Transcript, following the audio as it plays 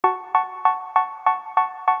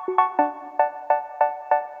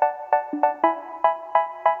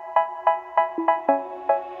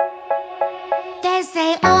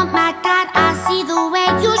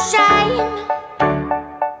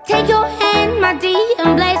melody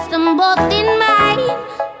and place them both in mine.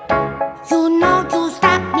 You know you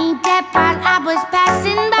stopped me dead while I was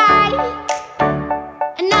passing by,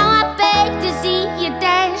 and now I beg to see you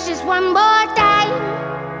dance just one more time.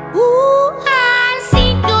 Ooh, I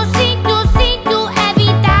see you, see you, see you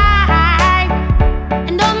every time.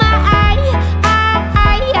 And oh my,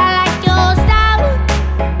 I like your style.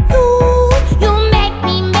 You make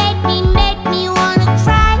me wanna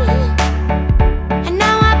cry. And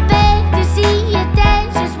now I beg to see you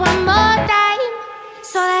dance just one more time.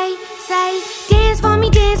 So they say, dance for me,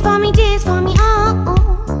 dance for me, dance for me, oh,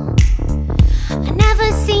 oh. I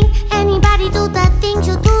never seen anybody do the things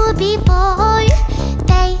you do before.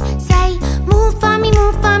 They say, move for me,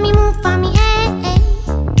 move for me, move for me, eh, eh.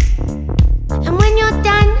 And when you're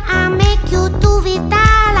done, I'll make you do it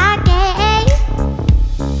all again.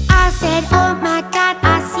 I said, oh my God,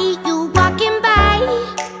 I see you walking by.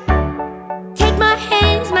 Take my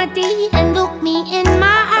hands, my dear, and look me in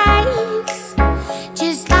my eyes.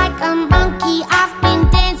 Just like a monkey, I've been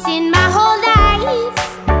dancing my whole life,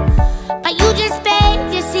 but you just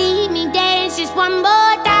beg to see me dance just one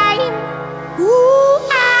more time. Ooh,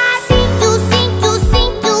 I see you, see you, see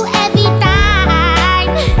you every time.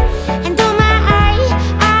 And oh my,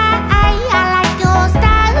 I like your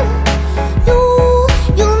style.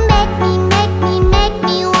 You make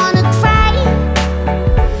me wanna cry.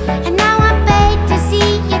 And now I beg to see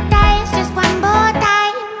you dance just one more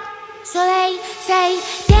time. So they say,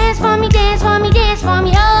 dance for me, dance for me, dance for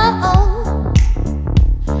me, oh, oh.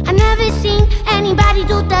 I never seen anybody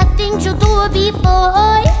do the things you do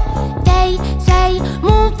before. They say,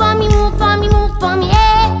 move for me, move for me, move for me,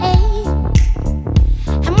 eh, eh.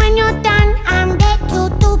 And when you're done, I'll make you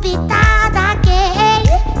do it all again.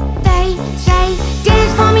 They say,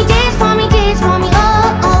 dance for me, dance for me, dance for me, oh,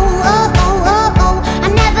 oh, oh, oh, oh, oh. I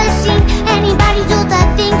never seen anybody do the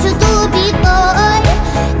things you do before.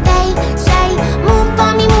 They say, move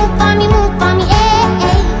for me, move for me, move for me, eh,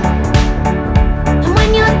 eh. And when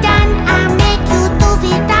you're done, I'll make you do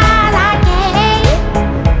it all again.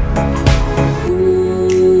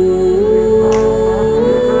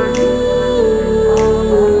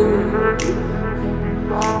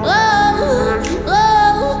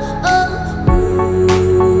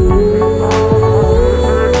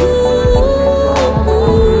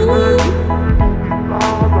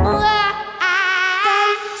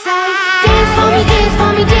 Dance for me, dance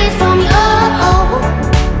for me, dance for me, oh, oh.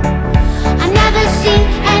 I never seen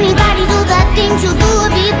anybody do the things you do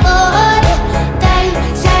before. They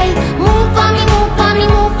say, move for me, move for me,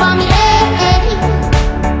 move for me, eh, eh.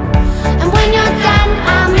 And when you're done,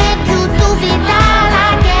 I'll make you do it all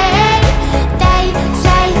again. They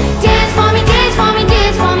say, dance for me, dance for me,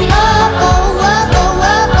 dance for me, oh, oh, oh, oh,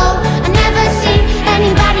 oh, oh. I never seen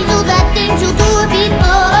anybody do the things you do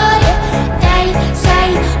before. They say,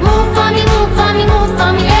 move for me, move for me, move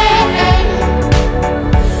for me, eh, eh.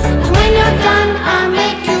 And when you're done, I'll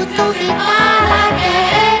make you do it all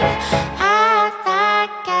again, all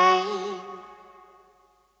again.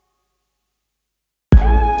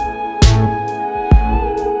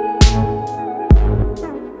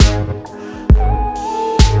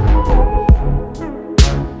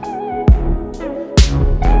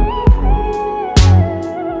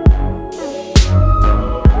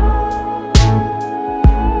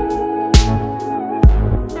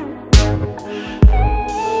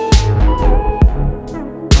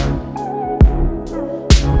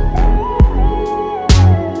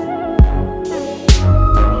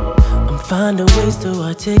 Finding ways to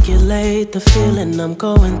articulate the feeling I'm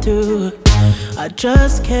going through. I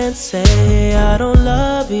just can't say I don't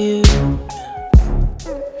love you,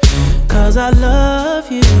 'cause I love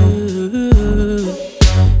you.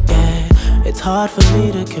 Yeah, it's hard for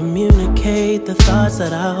me to communicate the thoughts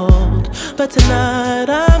that I hold, but tonight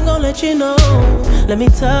I'm gonna let you know. Let me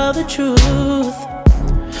tell the truth.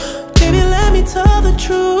 Baby, let me tell the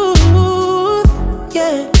truth.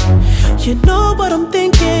 Yeah, you know what I'm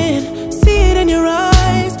thinking. See it in your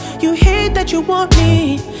eyes. You hate that you want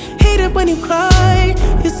me, hate it when you cry.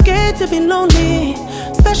 You're scared to be lonely,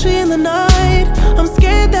 especially in the night. I'm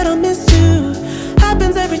scared that I'll miss you.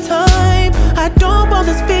 Happens every time. I don't want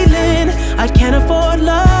this feeling. I can't afford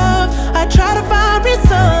love. I try to find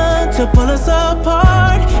reason to pull us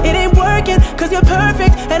apart. It ain't working, 'cause you're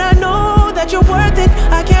perfect, and I know that you're worth it.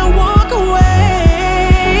 I can't walk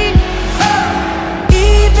away.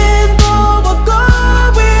 Even though we're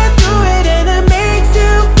going through it and it makes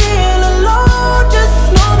you feel alone, just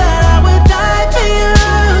know that I would die for you.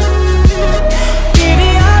 Baby,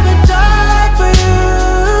 I would die for you.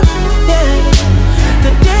 Yeah.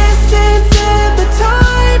 The distance and the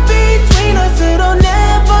time between us, it'll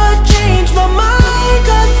never change my mind.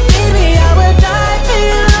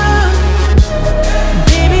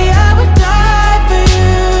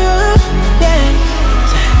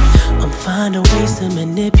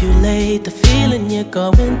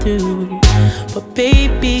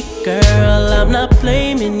 baby girl, I'm not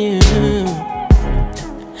blaming you.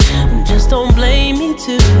 Just don't blame me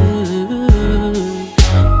too.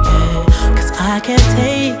 Yeah, 'cause I can't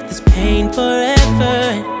take this pain forever,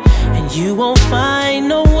 and you won't find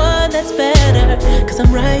no one that's better. 'Cause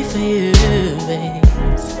I'm right for you, babe.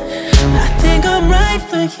 I think I'm right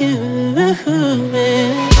for you,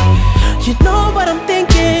 man. You know what I'm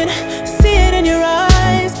thinking, see it in your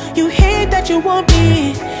eyes. You hate that you want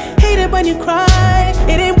me, hate it when you cry.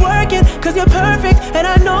 It ain't working 'cause you're perfect, and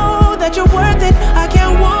I know that you're worth it. I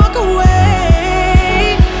can't walk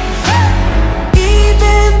away.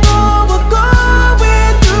 Even though we're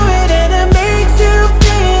going through it and it makes you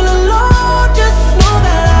feel alone, just know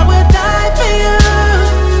that I would die for you.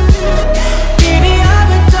 Baby, I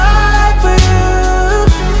would die for you.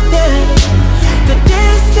 Yeah. The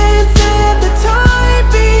distance and the time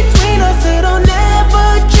between us, it'll never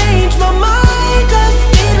change my mind. 'Cause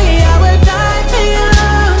baby, I would die for you.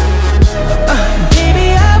 Baby,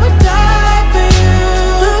 I would die for you.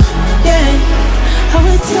 Yeah, I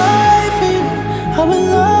would die for you. I would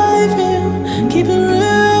lie for you. Keep it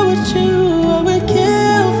real with you. I would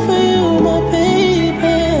kill for you, my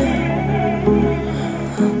baby.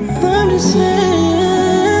 I'm just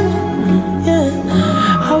saying, yeah.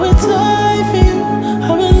 I would die for you.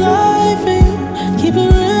 I would lie for you. Keep it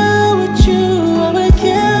real with you. I would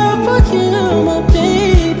kill for you, my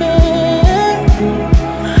baby.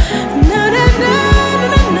 Na na na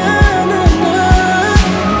na na na na.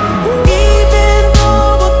 Even though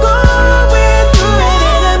we're going through it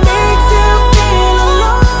and it makes you feel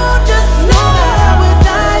alone, just know that I would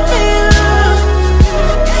die for you.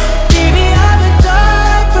 Baby, I would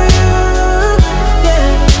die for you. Yeah.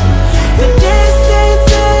 The distance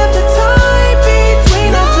and the time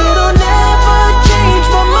between us, it'll never change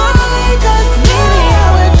my mind. 'Cause baby, I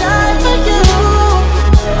would die for you.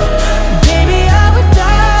 Baby, I would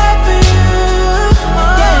die for you.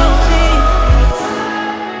 Yeah.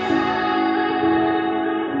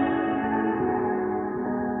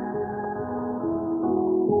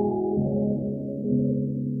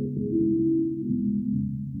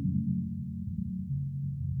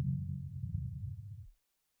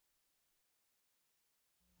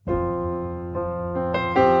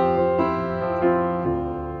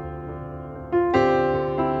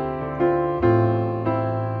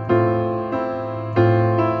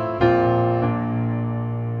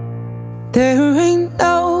 There ain't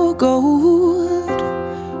no gold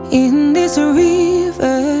in this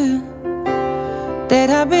river that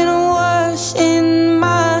I've been washing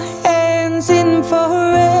my hands in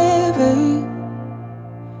forever.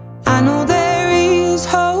 I know there is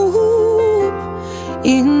hope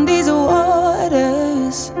in these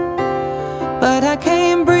waters, but I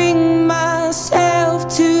can't bring myself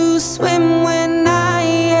to swim when I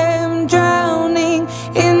am drowning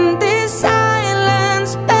in this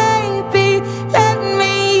silence. Baby, let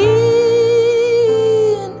me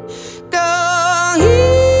in. Go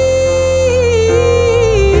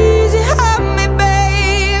easy on me,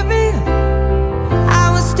 baby. I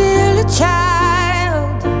was still a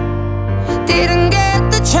child, didn't get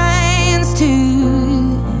the chance to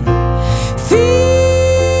feel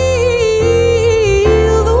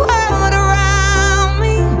the world around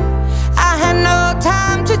me. I had no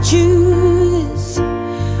time to choose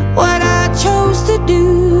what I chose to do.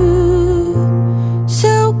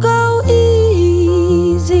 So go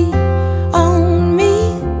easy on me.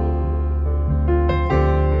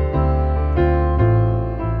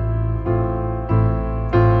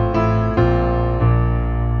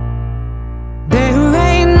 There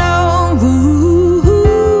ain't no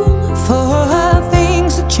room for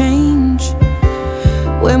things to change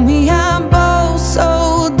when we are both so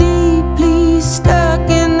deeply stuck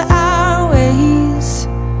in our ways.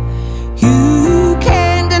 You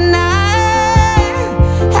can't deny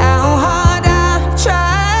how hard I've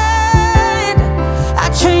tried. I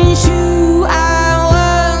changed who I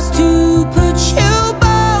was to put you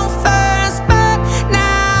both first, but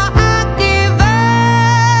now I give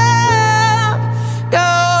up. Go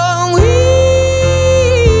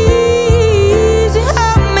easy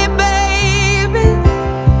on me, baby.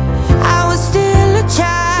 I was still a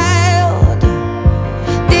child,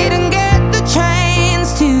 didn't get the chance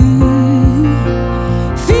to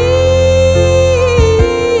feel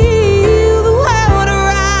the world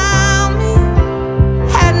around me.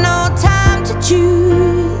 Had no time to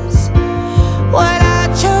choose what I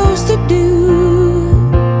chose to do.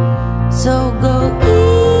 So go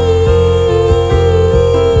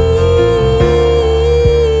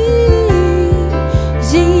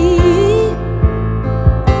easy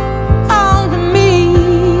on me.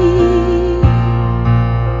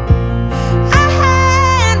 I had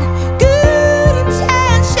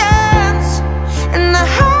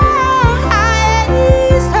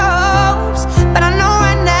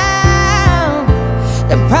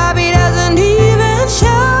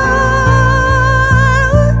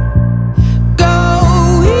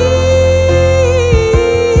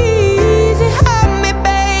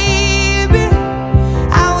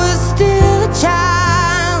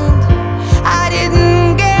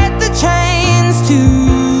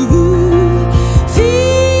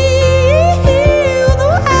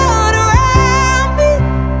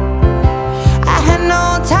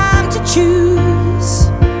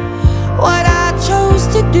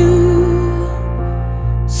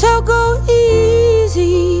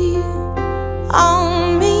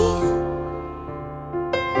on me.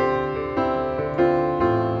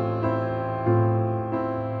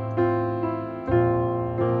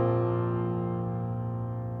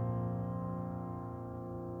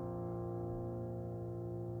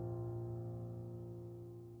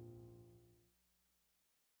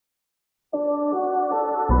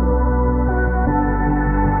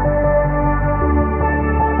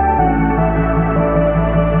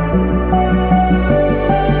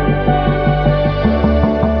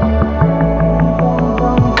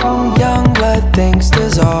 Thinks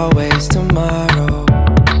there's always tomorrow.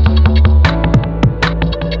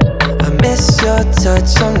 I miss your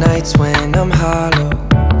touch on nights when I'm hollow.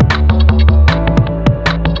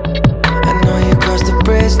 I know you crossed the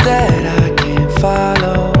bridge that I can't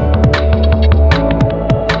follow.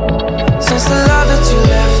 Since the love that you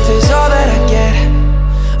left is all that I get,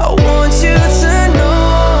 I want you to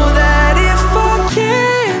know that if I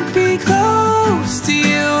can't be close to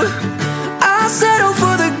you, I'll settle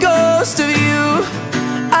for the ghost of you.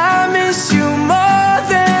 I miss you more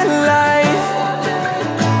than life.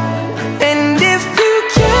 And if you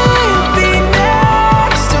can't be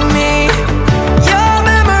next to me, your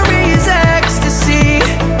memory is ecstasy.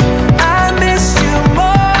 I miss you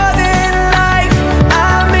more than life.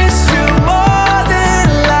 I miss you more than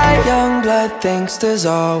life. Young blood thinks there's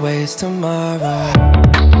always tomorrow.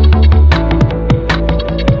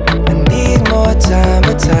 I need more time,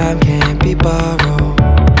 but time can't be borrowed.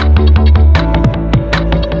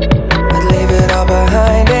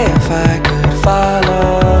 Behind it if I could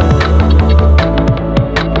follow.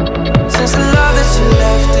 Since the love that you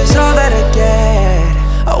left is all that I get,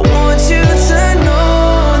 I want you to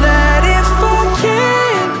know that if I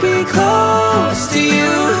can't be close to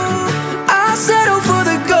you, I'll settle for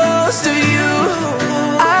the ghost of you.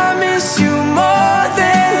 I miss you more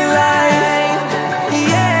than life,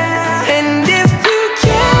 yeah. And if you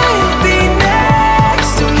can't be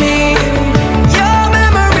next to me, your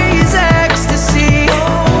memory is ecstasy.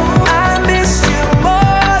 I miss you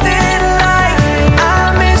more than life. I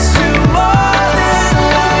miss you more than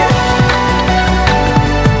life.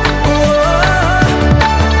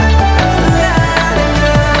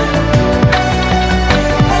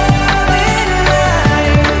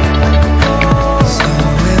 So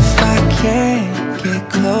if I can't get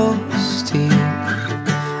close to you,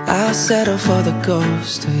 I'll settle for the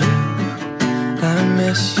ghost of you. I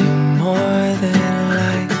miss you more than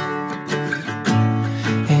life.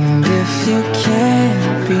 And if you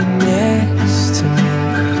can't be next to me,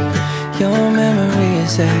 your memory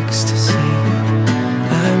is ecstasy.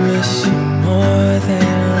 I miss you more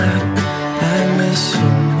than life. I miss you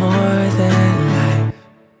more than life.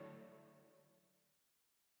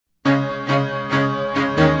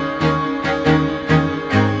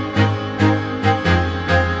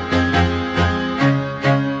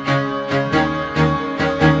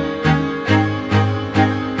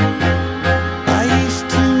 I used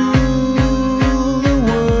to rule the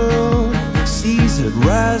world, seas would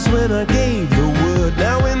rise when I gave the word.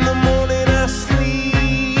 Now in the morning I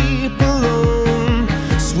sleep alone,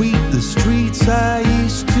 sweep the streets I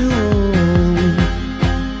used to own.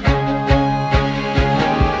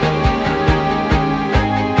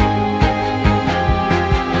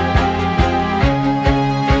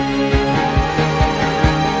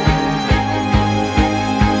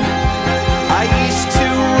 I used to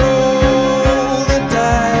roll the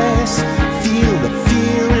dice, feel the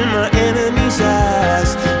fear in my enemy's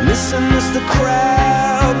eyes, listen as the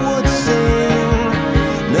crowd would sing.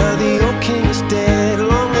 Now the old king is dead,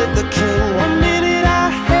 long live the king. One minute I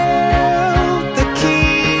held the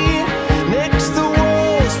key, next the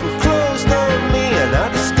walls were closed on me, and I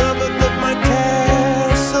discovered that my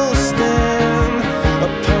castle stand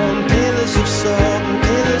upon pillars of salt and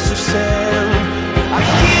pillars of sand. I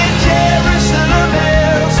hear Jerusalem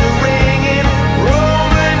bells are ringing,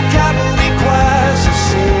 Roman cavalry choirs are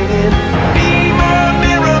singing. Be my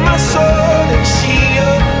mirror, my sword and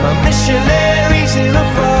shield, my missionaries in a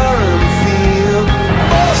foreign field.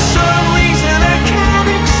 For some reason I can't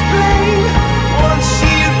explain, once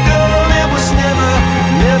you've gone there was never,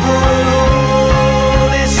 never an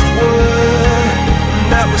honest word.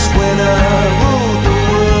 That was when I ruled the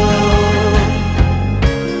world.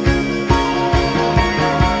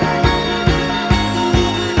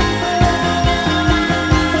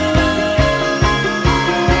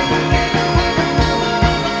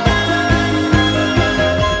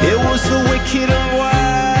 It was the wicked and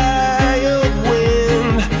wild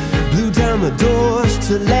wind, blew down the doors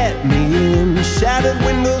to let me in, shattered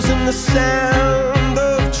windows and the sound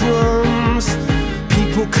of drums.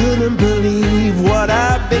 People couldn't believe what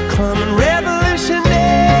I'd become, and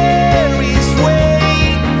revolutionaries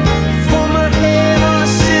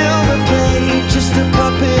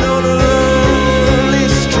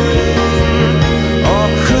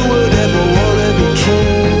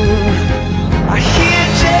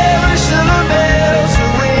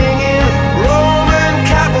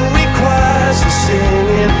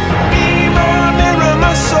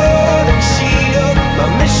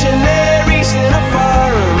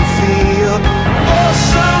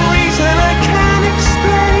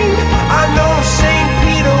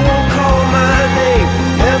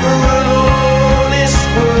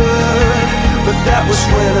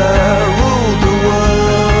was when I ruled the world.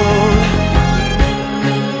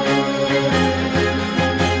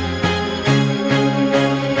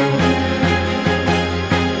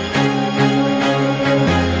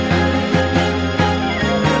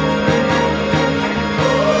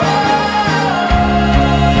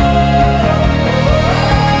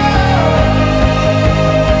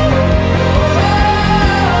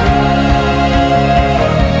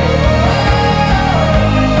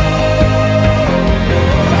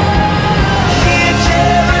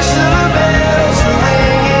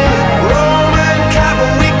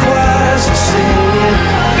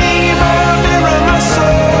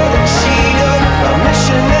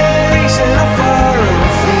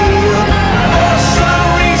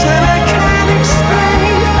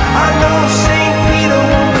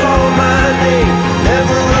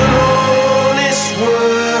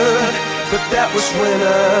 That was when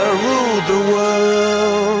I ruled the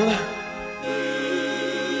world.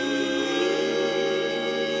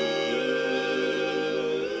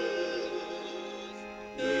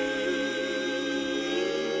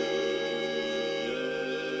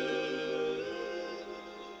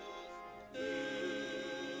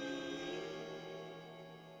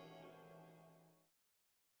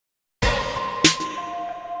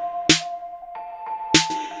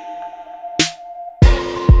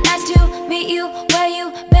 Nice to meet you, where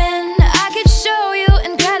you been? I could show you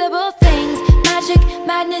incredible things. Magic,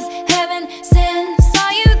 madness, heaven, sin. Saw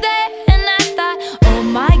you there and I thought, oh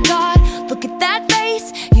my God, look at that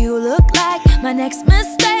face. You look like my next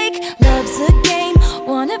mistake. Love's a game,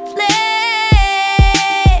 wanna play.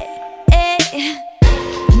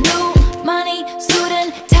 New money, suit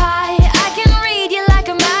and tie. I can read you like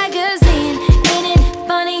a magazine. Ain't it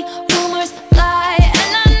funny? Rumors fly.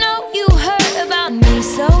 And I know you heard about me,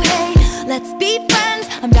 so hey, let's be friends.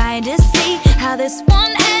 I'm dying to see how this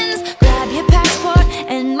one ends. Grab your passport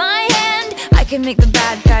and my hand. I can make the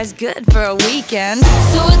bad guys good for a weekend.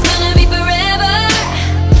 So it's gonna be forever,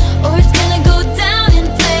 or it's gonna go down in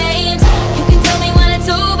flames. You can tell me when it's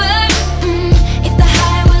over, if the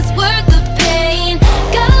high was worth the pain.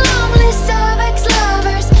 Got a long list of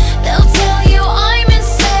ex-lovers, they'll tell you I'm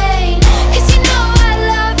insane. Cause you know I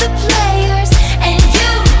love the players, and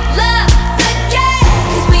you love the game.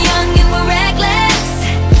 Cause we're young and we're reckless,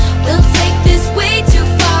 we'll take this way too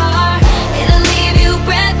far. It'll leave you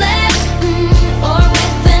breathless, or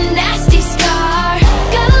with a nasty scar.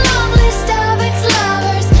 Got a long list of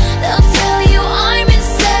ex-lovers, they'll tell you I'm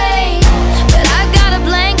insane. But I've got a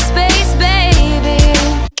blank space, baby,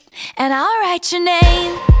 and I'll write your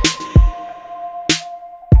name.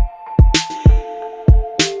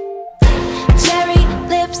 Cherry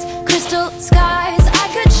lips, crystal skies. I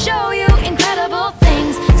could show you incredible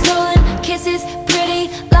things. Stolen kisses, pretty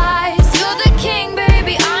lies. You're the king,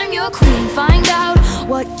 baby, I'm your queen. Find out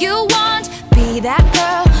what you want, be that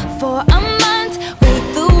girl for a month. Wait,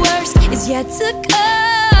 the worst is yet to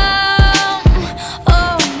come.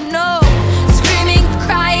 Oh no, screaming,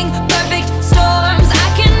 crying, perfect storms. I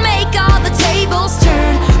can make all the tables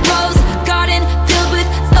turn. Rose garden filled with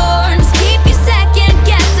thorns. Keep you second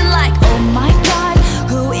guessing like, oh my God,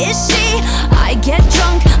 who is she? I get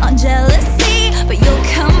drunk on jealousy, but you'll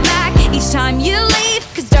come back each time you leave.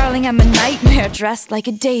 Cause darling, I'm a nightmare dressed like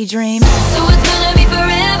a daydream. So it's gonna be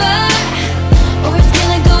forever, or it's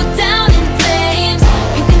gonna go down in flames.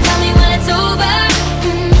 You can tell me when it's over,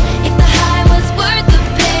 if the high was worth the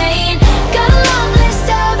pain. Got a long list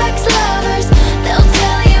of ex-lovers, they'll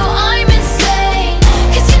tell you I'm insane.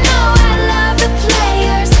 Cause you know I love the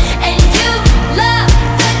players, and you love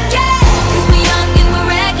the game. Cause we're young and we're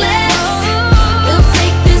reckless, we'll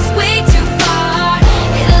take this way too far.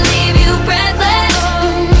 It'll leave you breathless,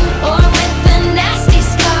 or with a nasty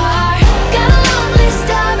scar. Got a long list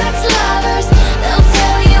of ex-lovers, they'll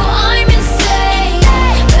tell you I'm insane.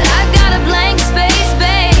 But I've got a blank space,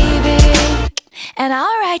 baby, and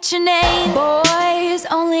I'll write your name. Boys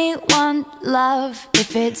only want love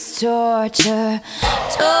if it's torture.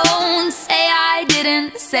 Don't say I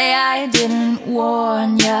didn't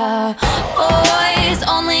warn ya. Boys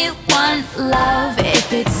only want love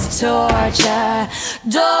if it's torture.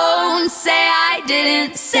 Don't say I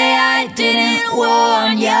didn't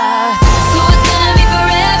warn ya. So it's gonna be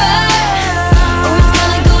forever, or it's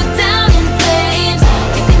gonna go down in flames.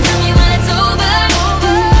 You can tell me when it's over,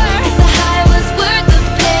 if the high was worth the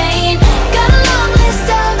pain. Got a long list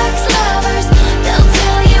of ex-lovers, they'll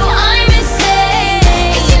tell you I'm insane.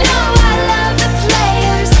 Cause you know I love the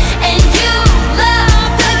players, and you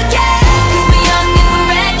love the game. Cause we're young and we're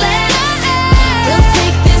reckless, we'll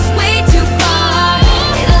take this way too far.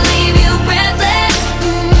 It'll leave you breathless,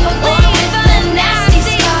 or with a nasty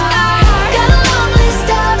scar. Got a long list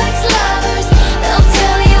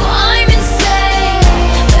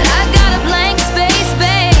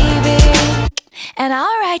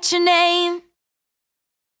write your name.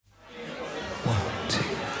 1, 2,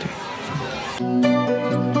 3,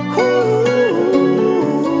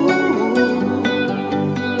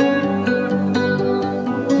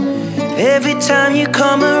 4. Every time you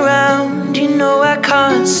come around, you know I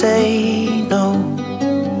can't say no.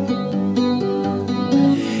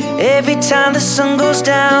 Every time the sun goes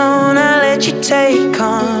down, I let you take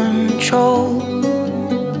control.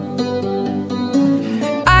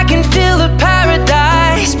 I can feel the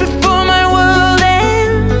paradise before my world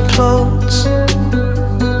implodes.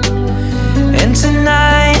 And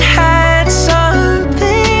tonight had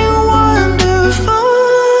something wonderful.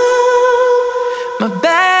 My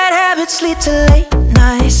bad habits lead to late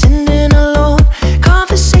nights, ending alone.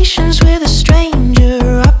 Conversations with a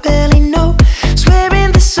stranger I barely know.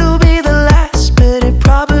 Swearing this will be the last, but it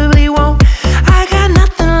probably won't. I got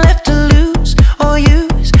nothing left to lose or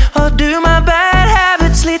use or do. My bad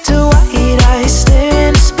habits lead to white eyes stare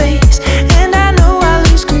into space, and I know I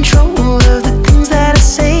lose control of the things that I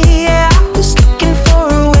say. Yeah, I was looking for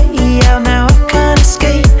a way out, now I can't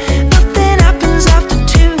escape. Nothing happens after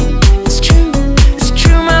 2. It's true, it's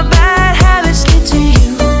true. My bad habits lead to you.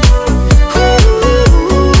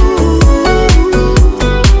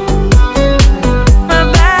 My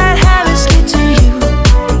bad habits lead to you.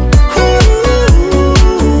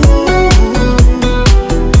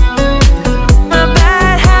 My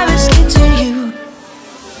bad habits lead to you.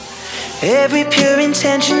 Every pure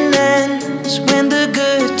intention ends when the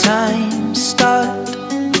good times start.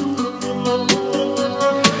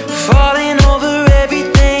 Falling over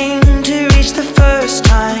everything to reach the first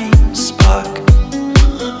time spark.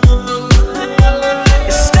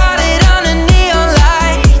 It started under neon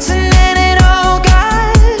lights and then it all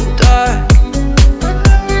got dark.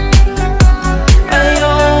 I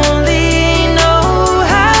only know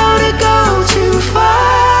how to go too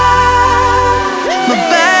far. My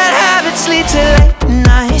bad habits lead to late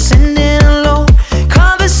nights, ending alone.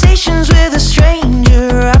 Conversations with a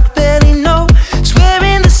stranger I barely know.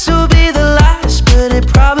 Swearing this will be the last, but it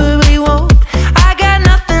probably won't. I got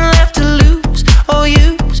nothing left to lose or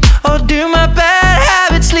use or do. My bad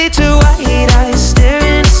habits lead to white eyes stare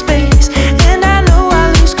into space, and I know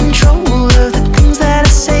I lose control of the things that I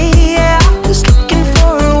say. Yeah, I was looking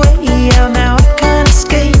for a way out, now I can't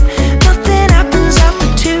escape. Nothing happens after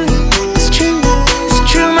 2. It's true, it's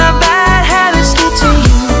true. My bad habits lead to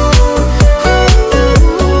you.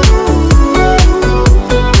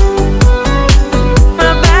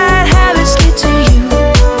 My bad habits lead to you.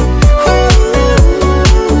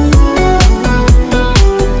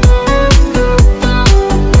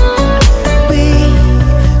 We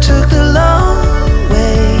took the long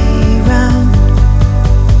way round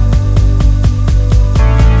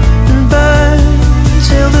and burned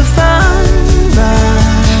till the fun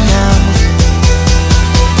ran out.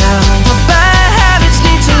 Now my bad habits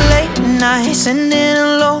lead to late nights, ending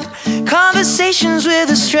alone. Conversations with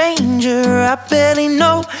a stranger I barely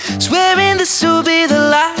know. Swearing this will be the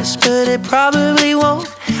last, but it probably won't.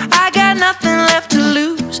 I got nothing left to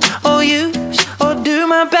lose or use or do.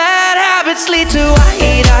 My bad habits lead to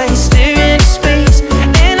white eyes stare into space,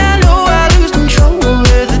 and I know I lose control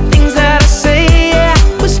of the things that I say. Yeah, I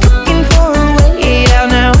was looking for a way out,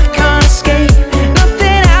 now I can't escape.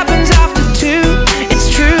 Nothing happens after 2. It's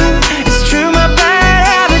true, it's true. My bad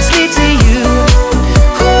habits lead to you.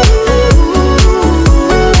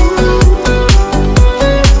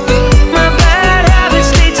 My bad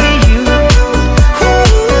habits lead to you.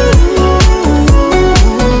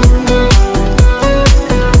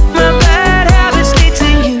 My bad habits lead to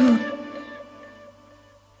you.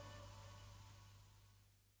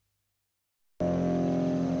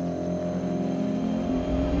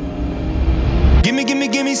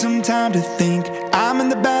 Give me some time to think. I'm in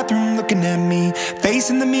the bathroom looking at me.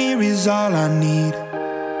 Facing the mirror is all I need.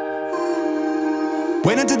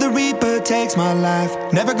 Wait until the Reaper takes my life.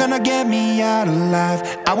 Never gonna get me out alive.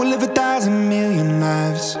 I will live 1,000 million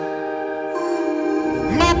lives.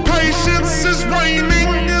 My patience is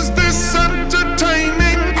waning, is this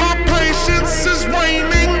entertaining? Our patience is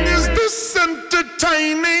waning, is this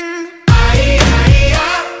entertaining?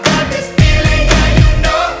 Got this feeling, yeah, you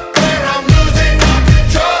know, where I'm losing all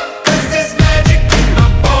control. 'Cause there's magic in my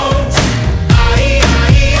bones.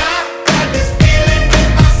 Got this feeling in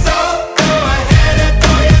my soul. Go ahead and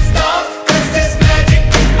throw your stones. 'Cause there's magic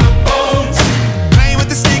in my bones. Playing with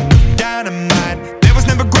the stick of dynamite. There was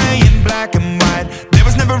never gray and black and white. There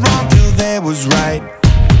was never wrong till there was right.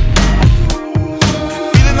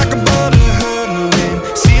 Feeling like a boulder hurtling,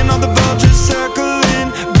 seeing all the vultures circling,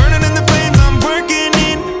 burning in the flames I'm working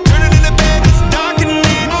in, turning in the bed it's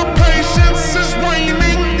darkening. Our patience is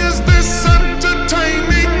waning, is this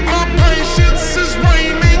entertaining?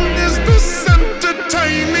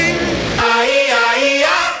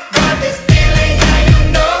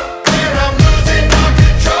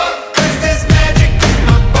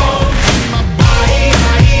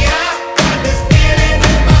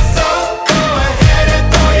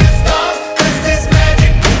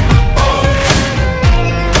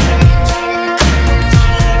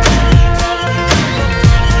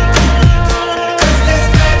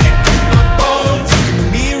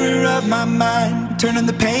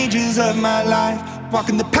 turning the pages of my life,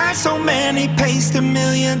 walking the path so many paced a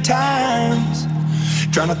million times.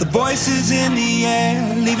 Drown out the voices in the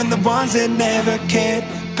air, leaving the ones that never cared,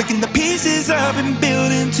 picking the pieces up and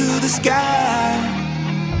building to the sky.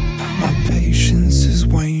 My patience is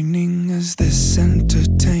waning. Is this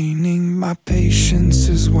entertaining? My patience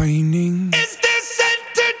is waning. Is this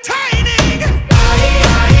entertaining?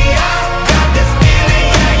 Got this feeling,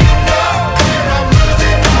 yeah, you know, that I'm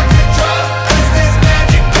losing all control. Is this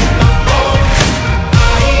magic in my bones?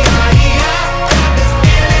 Got this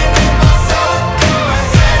feeling in my soul. I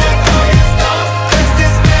said it for your stone. Is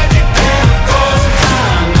this magic in my bones?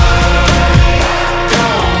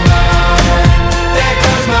 Don't mind, there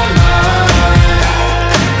goes my mind.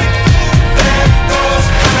 There goes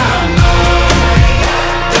my mind.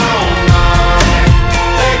 Don't mind,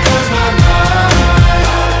 there goes my mind.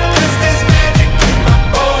 Is this magic in my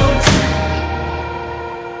bones?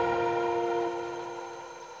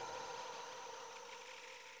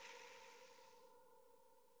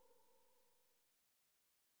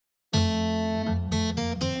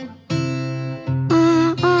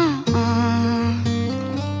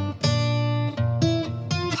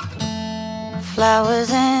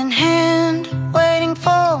 Flowers in hand, waiting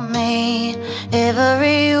for me.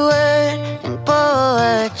 Every word in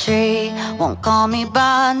poetry won't call me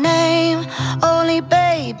by name, only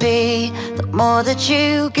baby. The more that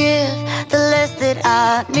you give, the less that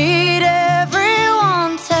I need.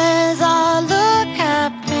 Everyone says I look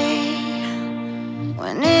happy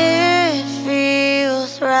when it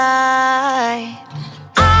feels right.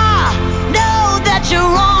 I know that you're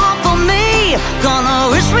wrong for me. Gonna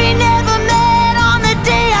wish we never met on the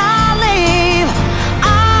day I leave.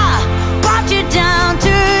 I brought you down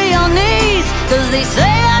to your knees, 'cause they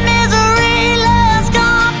say a misery loves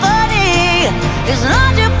company. It's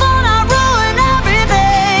not your fault I ruin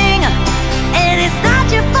everything, and it's not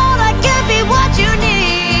your fault I can't be what you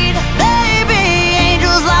need. Baby,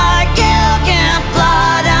 angels like you can't fly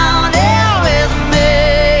down here with me.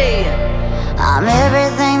 I'm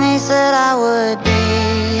everything they said I would be.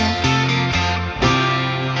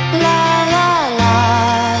 La la la,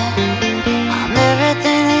 I'm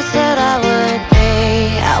everything they said I would be.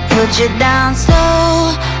 I'll put you down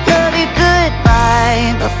slow, love you goodbye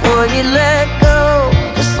before you let go.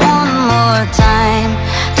 Just one more time,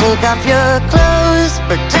 take off your clothes,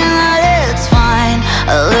 pretend that it's fine.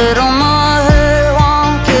 A little more hurt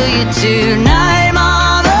won't kill you tonight.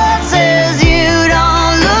 Mama says you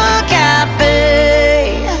don't look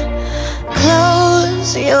happy.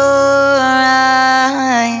 Close your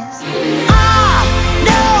eyes. I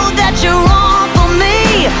know that you're wrong for me.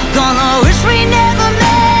 Gonna wish we never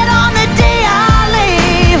met on the day I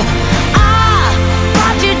leave. I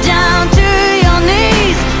brought you down to your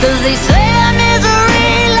knees, 'cause they say a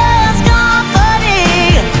misery loves company.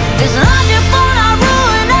 It's not your fault I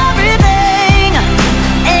ruin everything,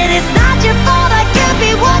 and it's not your fault I can't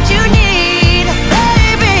be what you need.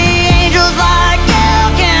 Baby, angels like you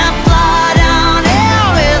can't fly down here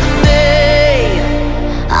with me.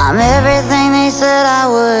 I'm everything they said I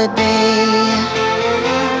would be.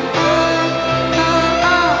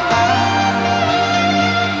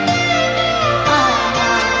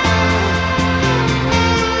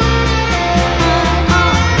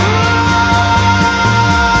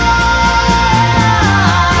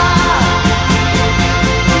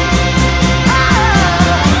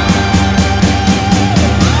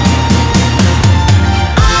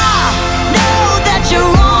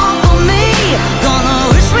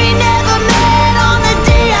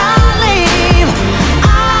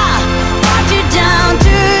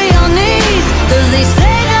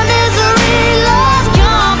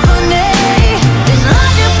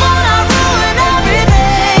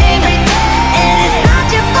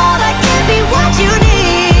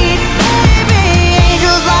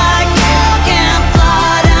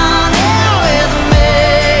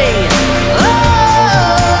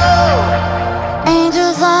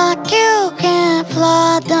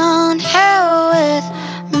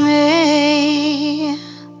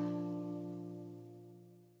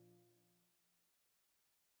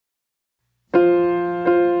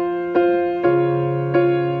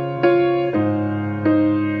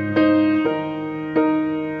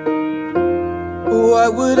 What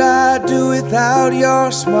would I do without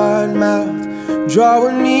your smart mouth?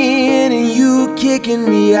 Drawing me in and you kicking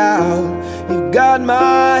me out. You've got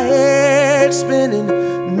my head spinning,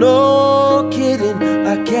 no kidding.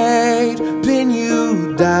 I can't pin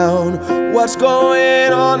you down. What's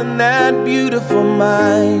going on in that beautiful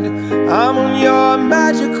mind? I'm on your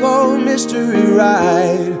magical mystery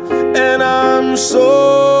ride. and I'm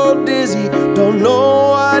so dizzy. Don't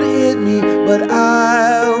know what hit me, but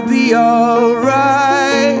I'll be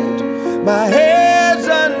alright. My head's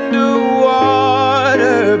underwater,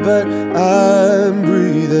 but I'm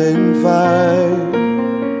breathing fine.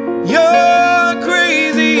 You're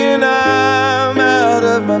crazy and I'm out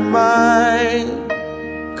of my mind.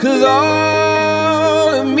 'Cause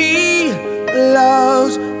all of me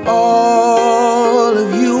loves all of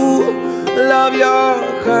you. Love your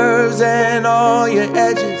curves and all your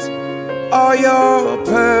edges, all your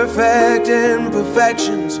perfect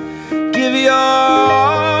imperfections. Give your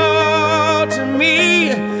all to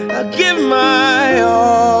me, I'll give my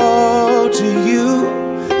all to you.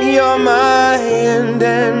 You're my end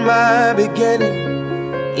and my beginning.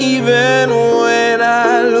 Even when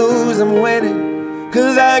I lose, I'm winning.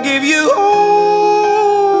 'Cause I give you all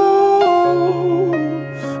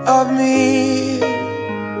of me,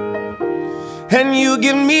 and you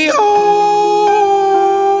give me all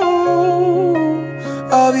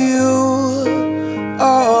of you.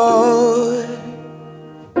 Oh,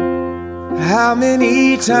 how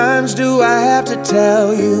many times do I have to tell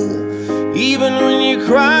you? Even when you're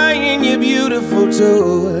crying, you're beautiful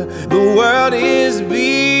too. The world is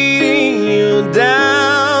beating you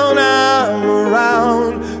down. I'm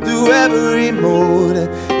around through every mood.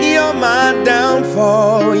 You're my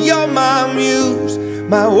downfall, you're my muse,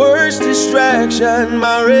 my worst distraction,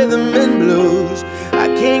 my rhythm and blues. I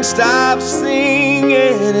can't stop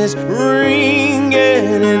singing, it's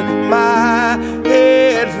ringing in my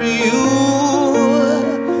head for you.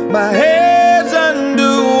 My head's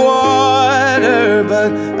underwater,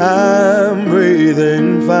 but I'm breathing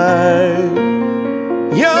fine.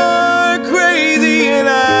 You're crazy and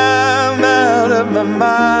I'm out of my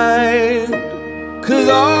mind. 'Cause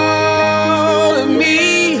all of me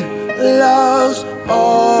loves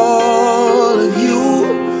all of you.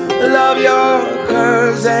 Love your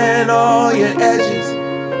curves and all your edges,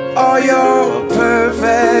 all your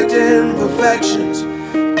perfect imperfections.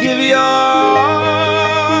 Give your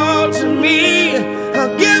all to me,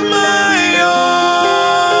 I'll give my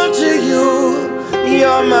all to you.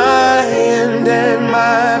 You're my end and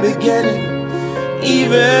my beginning.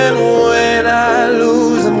 Even when I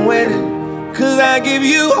lose, I'm winning. 'Cause I give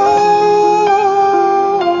you all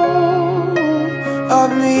of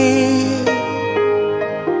me,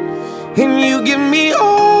 and you give me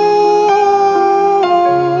all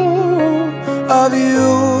of you.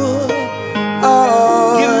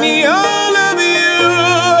 Oh, give me all of you.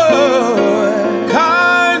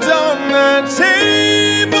 Cards on the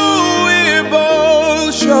table, we're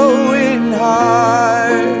both showing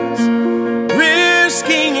hearts,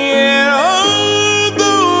 risking it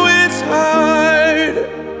although it's hard.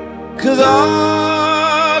 'Cause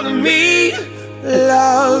all of me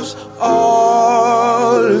loves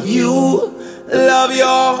all of you. Love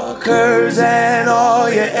your curves and all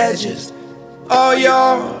your edges, all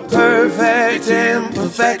your perfect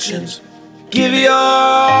imperfections. Give your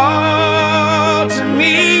all to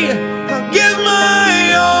me, I'll give my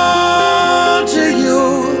all to you.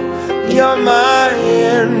 You're my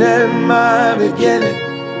end and my beginning.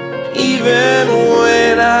 Even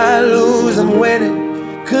when I lose, I'm winning.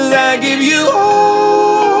 'Cause I give you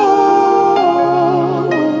all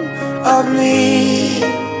of me,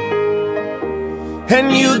 and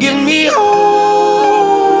you give me all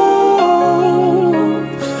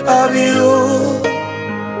of you.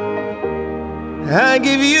 I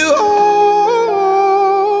give you all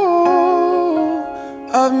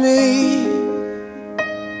of me,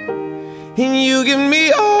 and you give me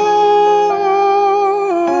all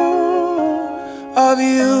of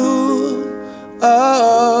you. Oh.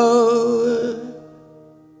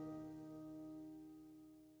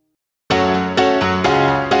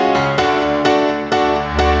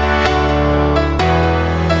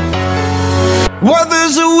 Well,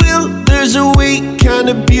 there's a will, there's a way,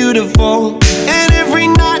 kinda beautiful, and every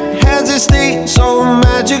night has its day so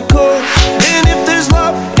magical. And if there's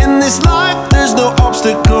love in this life, there's no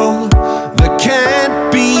obstacle that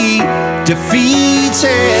can't be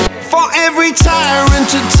defeated. For every tyrant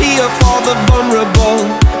to tear for the vulnerable,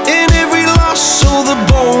 in every loss, all the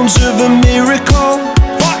bones of a miracle.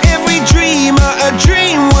 For every dreamer, a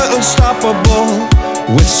dream we're unstoppable,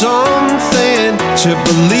 with something to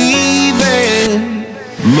believe in.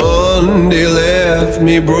 Monday left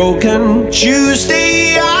me broken.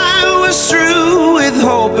 Tuesday I was through with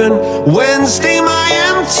hoping. Wednesday my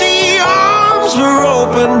empty arms were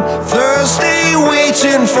open. Thursday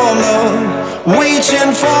waiting for love,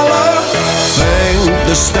 waiting for love. Thank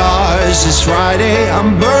the stars it's Friday.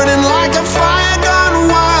 I'm burning like a fire gone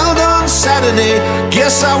wild on Saturday.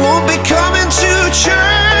 Guess I won't be coming to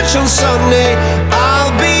church on Sunday,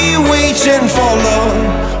 I'll be waiting for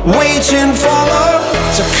love, waiting for love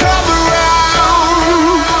to come around.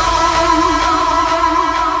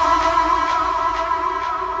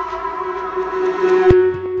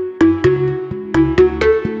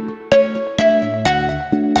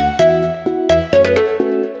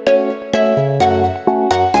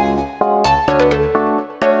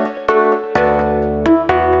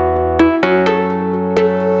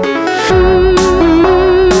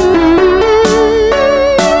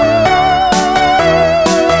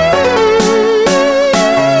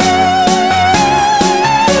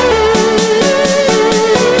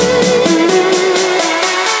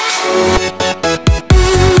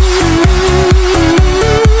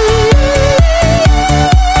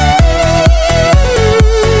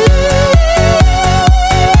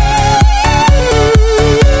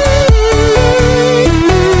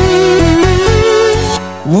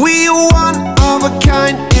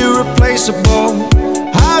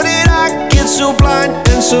 How did I get so blind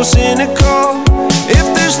and so cynical? If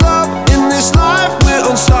there's love in this life, we're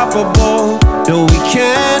unstoppable. No, we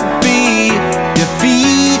can't be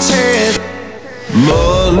defeated.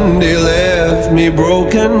 Monday left me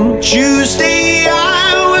broken. Tuesday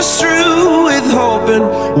I was through with hoping.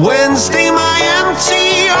 Wednesday my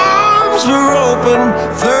empty arms were open.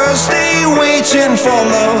 Thursday waiting for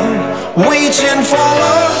love, waiting for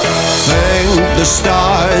love. Thank the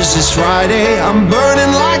stars, it's Friday. I'm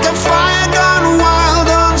burning like a fire gone wild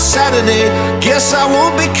on Saturday. Guess I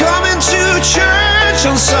won't be coming to church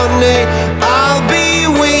on Sunday. I'll be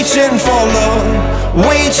waiting for love,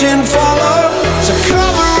 waiting for love to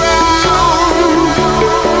come around.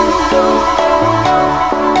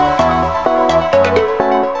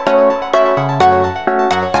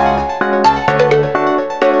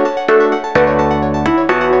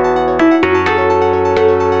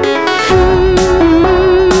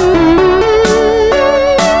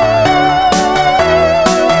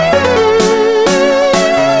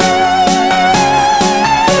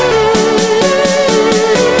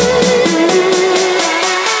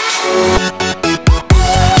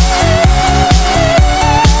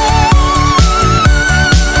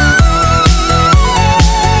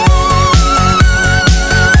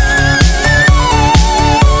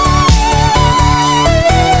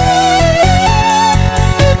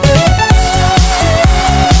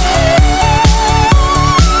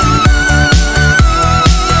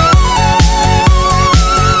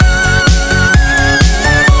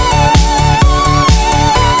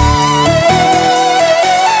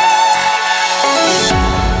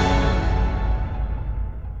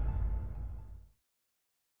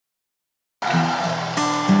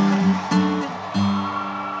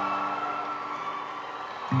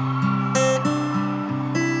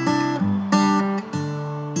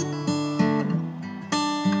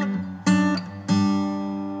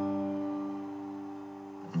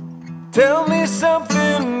 Tell me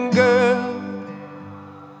something, girl.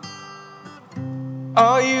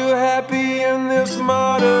 Are you happy in this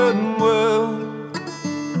modern world?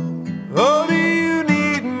 Or do you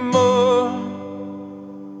need more?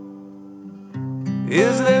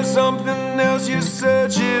 Is there something else you're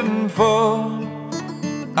searching for?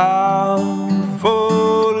 I'm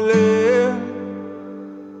falling.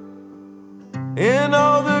 In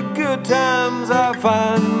all the good times I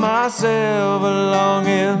find myself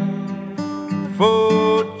longing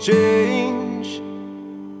for change,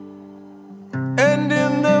 and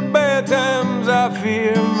in the bad times I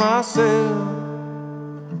fear myself.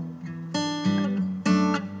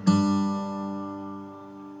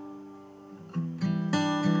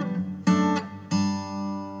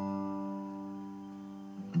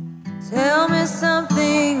 Tell me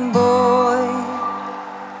something, boy.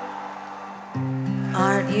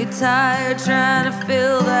 Aren't you tired trying to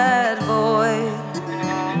fill that void?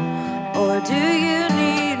 Or do you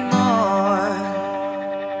need more?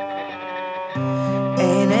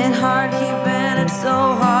 Ain't it hard keeping it so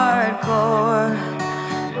hardcore?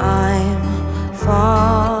 I'm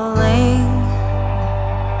falling.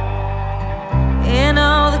 In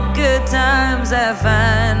all the good times I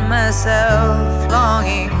find myself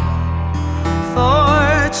longing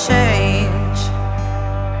for change,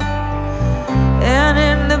 and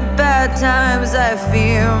in the bad times I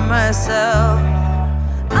fear myself.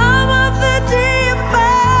 I'm of the deep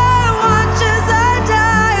end, watch as I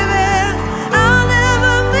dive in. I'll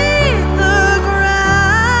never meet the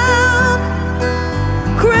ground.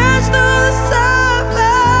 Crash through the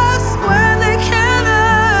surface where they can't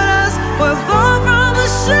hurt us. We're far from the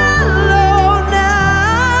shallow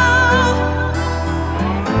now.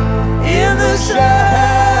 In the shallow.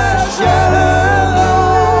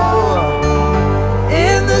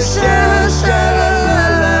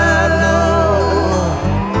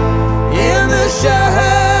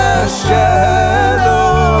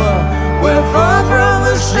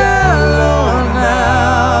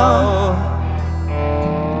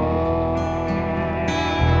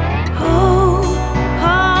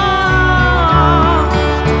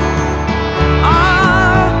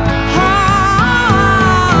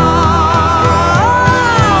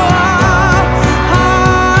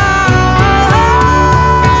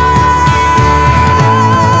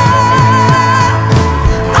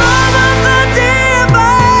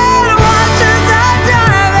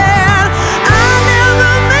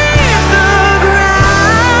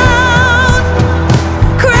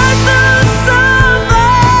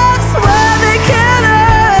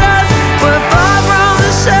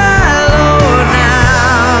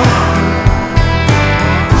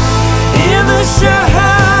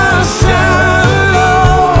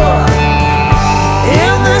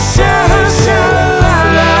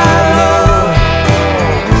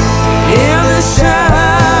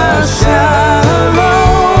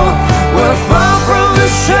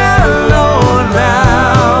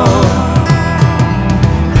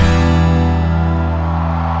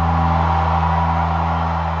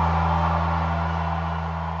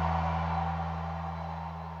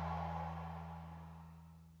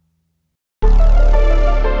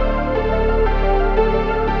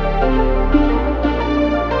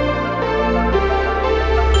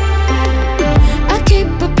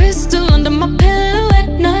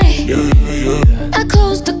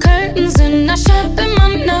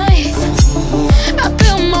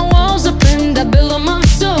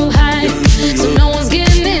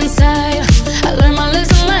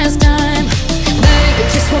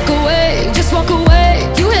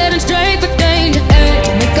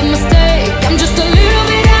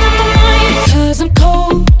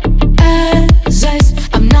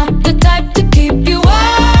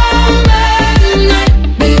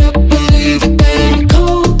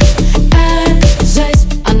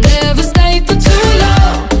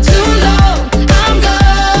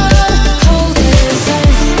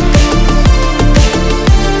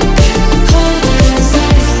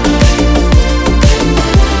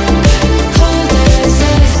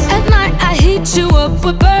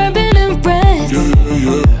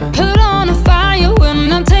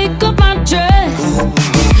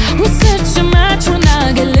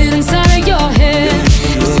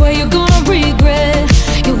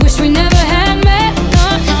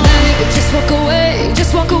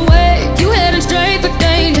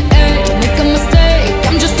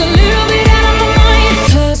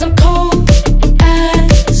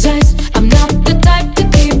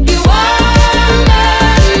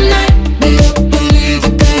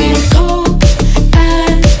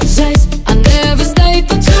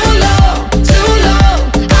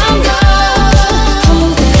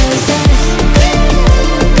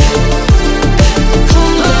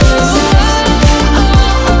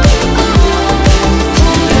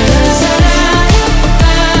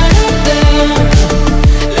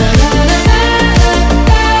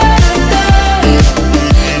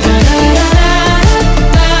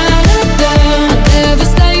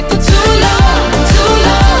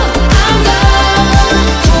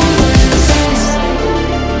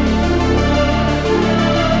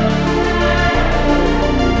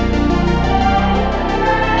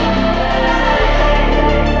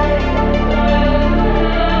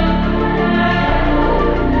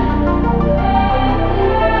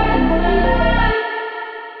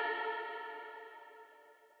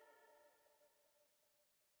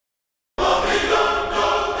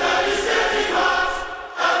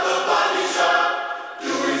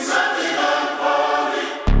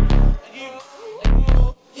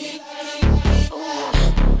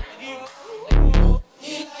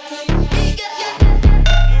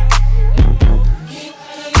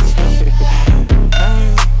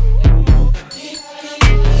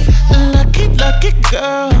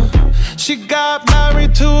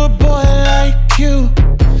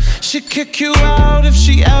 kick you out if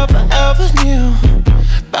she ever knew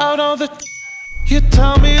about all the you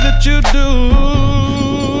tell me that you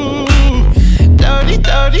do. Dirty,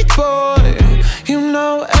 dirty boy. You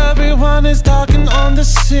know everyone is talking on the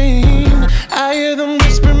scene. I hear them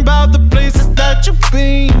whispering about the places that you've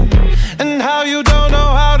been and how you don't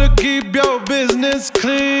know how to keep your business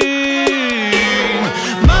clean.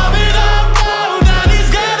 Mommy don't know that he's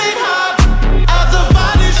getting hot at the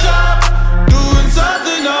body shop, doing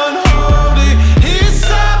something unholy. He's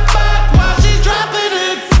sat back while she's dropping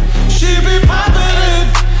it. She be popping it,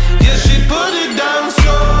 yeah, she put it down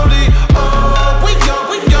slowly. Oh, we go,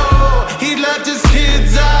 he left his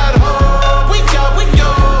kids at home. We go,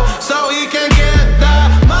 so he can get that.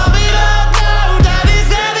 Mommy don't know that he's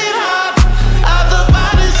getting hot at the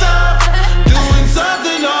body shop, doing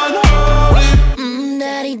something unholy.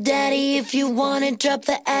 Daddy, daddy, if you wanna drop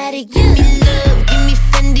the attic, give me love, give me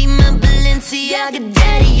Fendi, my Balenciaga.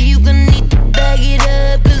 Daddy, you gon' need to bag it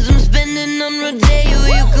up, 'cause I'm spending on Rodeo.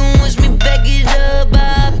 You can wish me back it up,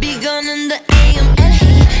 I'll be gone in the AM. And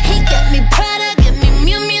he got me Prada, got me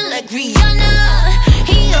Miu Miu like Rihanna.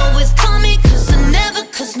 He always call me 'cause I never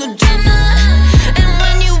cause no drama. And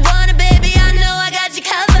when you want it, baby, I know I got you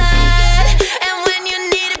covered. And when you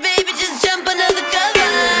need it, baby, just jump under the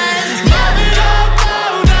covers. Mommy don't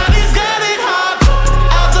know that he's getting hot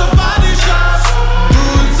at the body shop,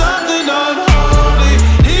 doing something unholy.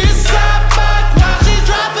 He's sat back while she's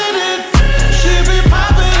dropping it. She be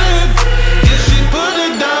popping it, yeah, she put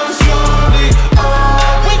it down slowly. Oh,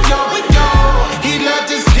 we go, he left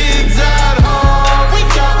his kids at home. We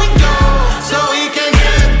go, so he can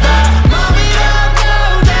get that. Mommy don't know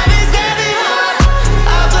that he's getting hot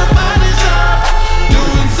at the body shop,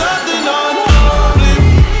 doing something unholy.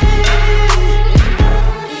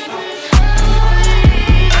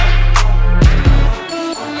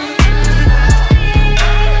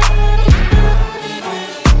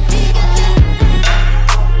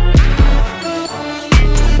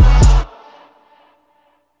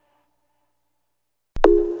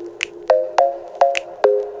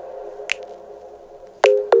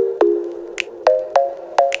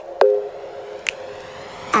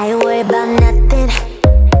 I ain't worried about nothing,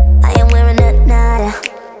 I ain't wearing a nada.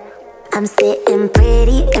 I'm sitting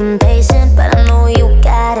pretty impatient, but I know you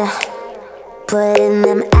gotta put in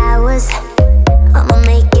them hours, I'ma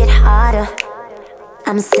make it harder.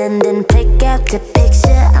 I'm sending pick after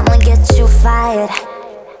picture, I'ma get you fired.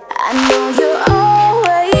 I know you're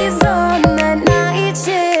always on that night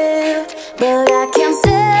shift, but I can't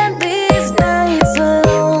stand these nights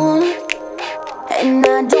alone. And I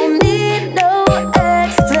don't need no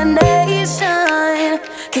explanation,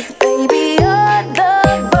 'cause baby, you're the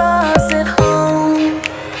boss at home.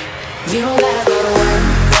 You don't gotta go to work,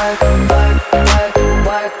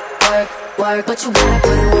 but you gotta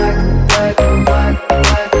put in work.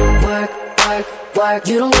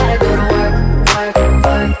 You don't gotta go to work.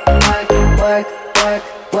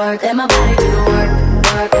 Let my body do the work.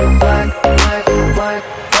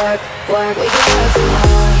 We can work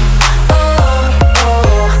tomorrow.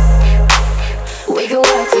 We can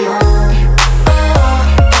work tomorrow.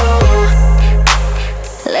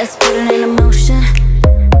 Let's put it in motion.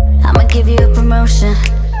 I'ma give you a promotion.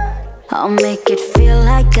 I'll make it feel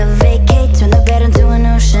like a vacate, turn the bed into an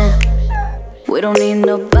ocean. We don't need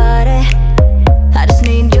nobody, I just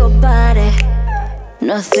need your body.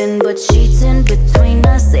 Nothing but sheets in between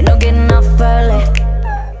us, ain't no getting off early.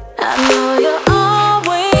 I know you're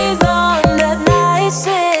always on that night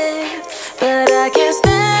shift, but I can't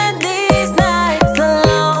stand these nights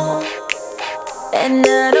alone. And I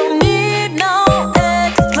don't need no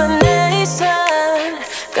explanation,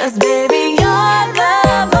 'cause baby, you're the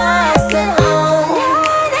boss at home.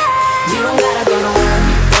 You don't gotta go to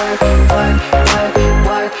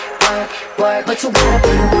work, but you gotta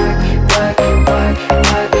put in work.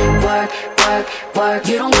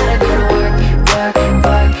 You don't gotta go to work.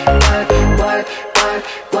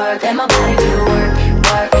 Let my body do the work.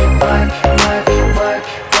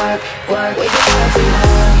 We can work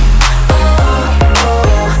tomorrow.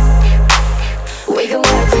 We can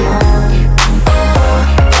work tomorrow.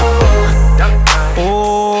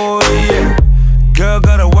 Oh yeah, girl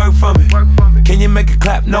gotta work for me. Can you make it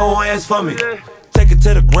clap? No hands for me. Take it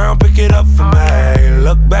to the ground, pick it up for me.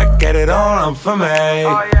 Look back at it all, I'm for me.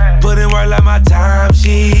 Put in work like my time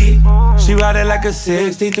sheet. She ride it like a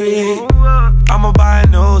 63. I'ma buy a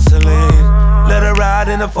new Celine. Let her ride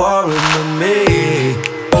in the forest with me.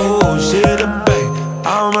 Oh, she the babe,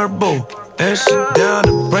 I'm her boo, and she down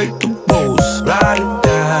to break the rules. Ride or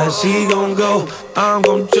die, she gon' go, I'm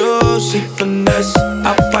gon' choose. She finesse,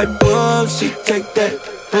 I fight bull, she take that.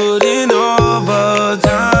 putting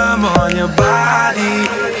overtime on your body.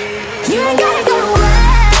 You ain't gotta go to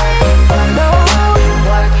work, no.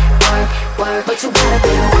 Work, work, work, but you gotta do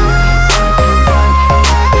the work.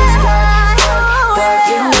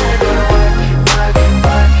 You don't gotta go to work, work,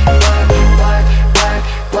 work, work, work, work,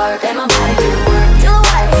 work. Let my body do the work, do the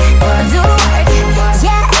work, do the work.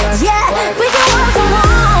 Yeah, yeah, we can work from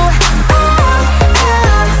home.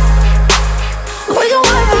 We can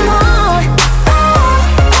work from home.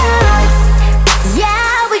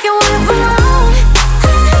 Yeah, we can work from home.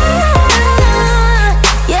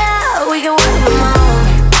 Yeah, we can work from home.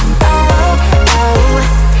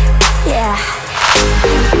 Yeah.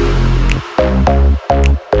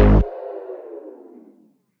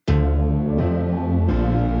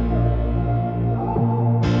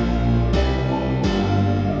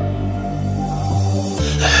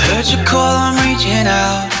 I heard you call, I'm reaching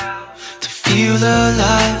out to feel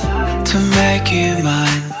alive, to make you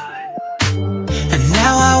mine. And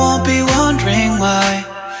now I won't be wondering why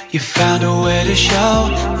you found a way to show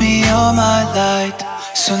me all my light.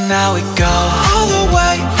 So now we go all the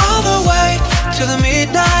way to the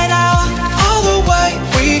midnight hour. All the way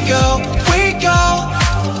we go, we go.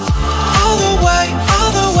 All the way,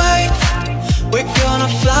 we're gonna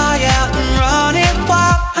fly out and run it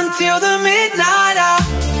wild until the midnight hour.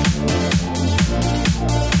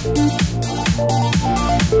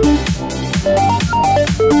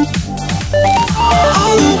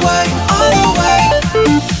 All the way,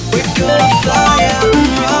 we're gonna fly out and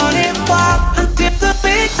run it wild until the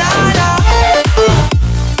midnight hour.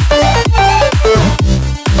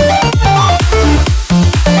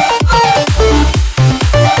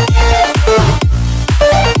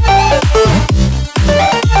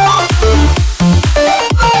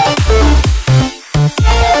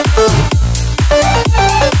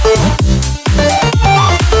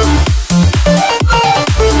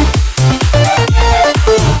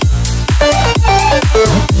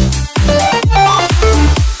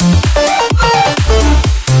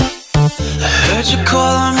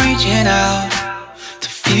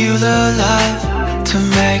 Alive to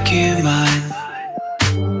make you mine.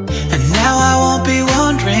 And now I won't be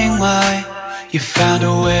wondering why you found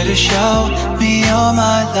a way to show me all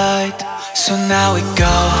my light. So now we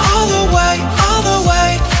go all the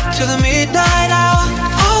way to the midnight hour.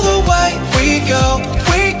 All the way we go,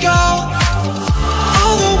 we go.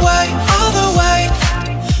 All the way,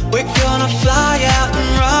 we're gonna fly out and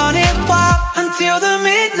run it wild until the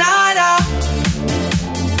midnight hour.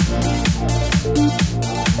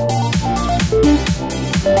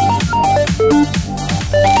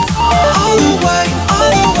 All the way,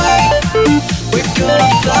 we're gonna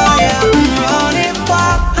fly out and run it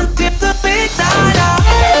wild until the midnight hour.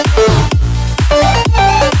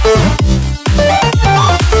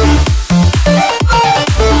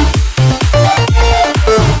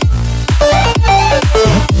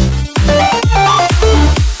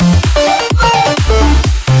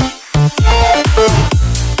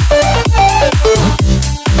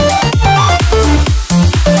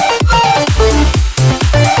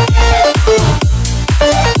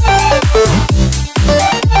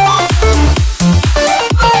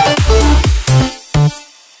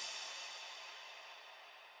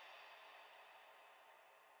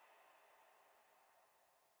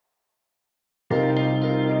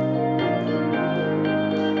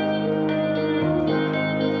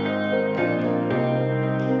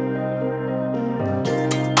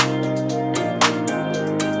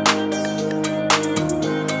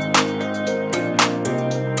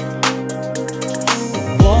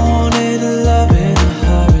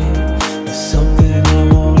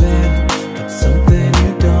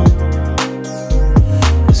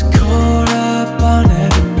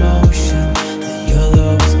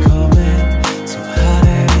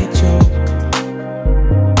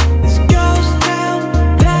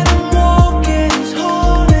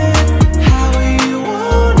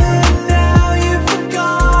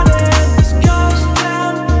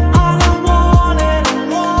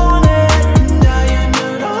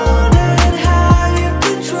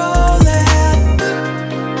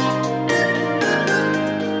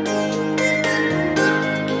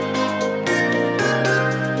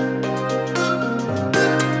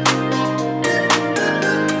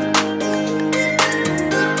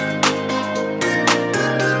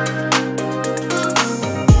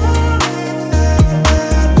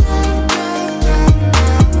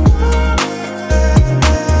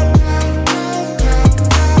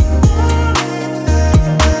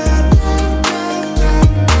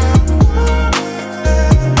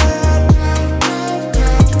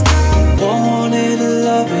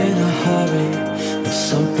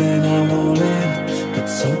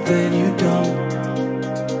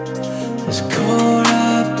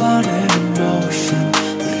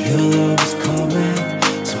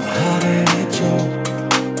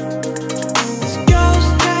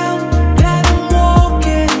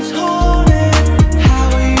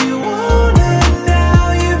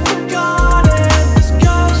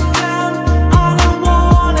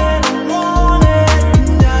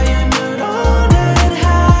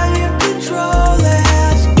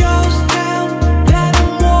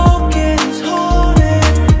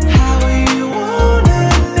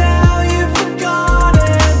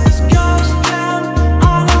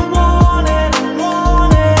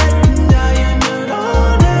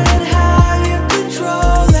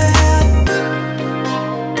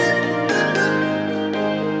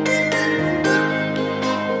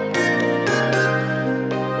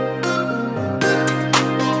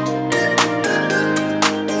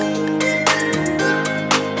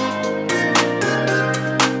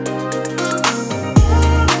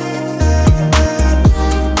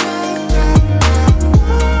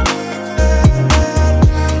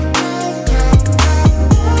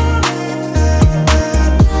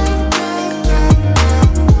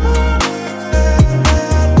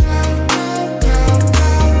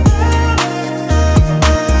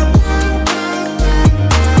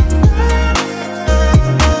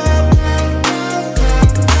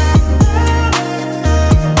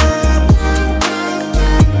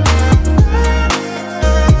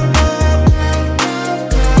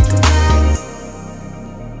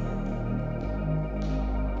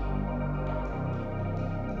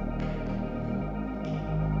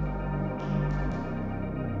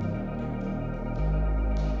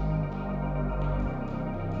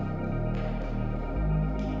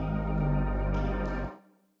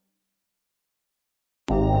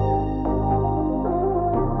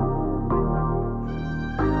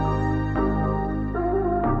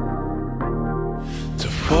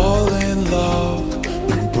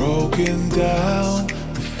 down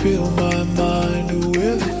and fill my mind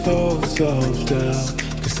with thoughts of doubt.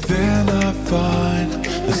 Cause then I find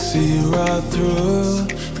I see right through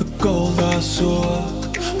the gold I saw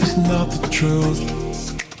was not the truth.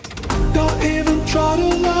 Don't even try to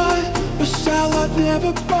lie or sell I'd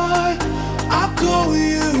never buy. I'll call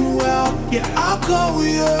you out, yeah, I'll call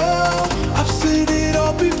you out. I've seen it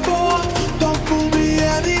all before, don't fool me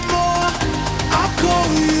anymore. I'll call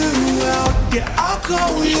you out, yeah, I'll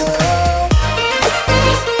call you out.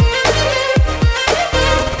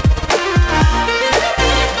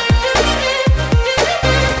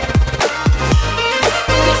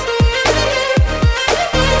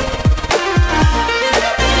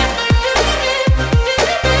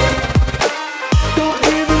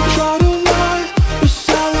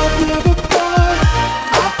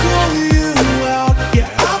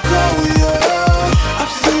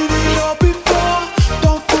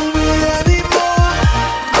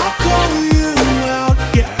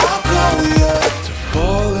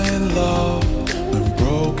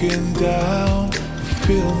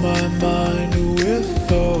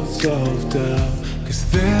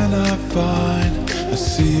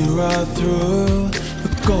 Through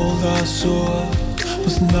the gold I saw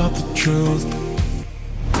was not the truth.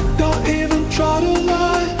 Don't even try to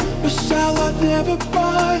lie or sell I'd never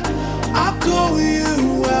buy. I'll call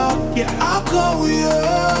you out, yeah, I'll call you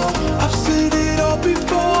out. I've seen it all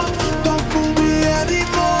before, don't fool me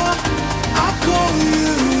anymore. I'll call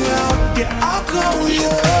you out, yeah, I'll call you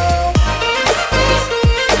out.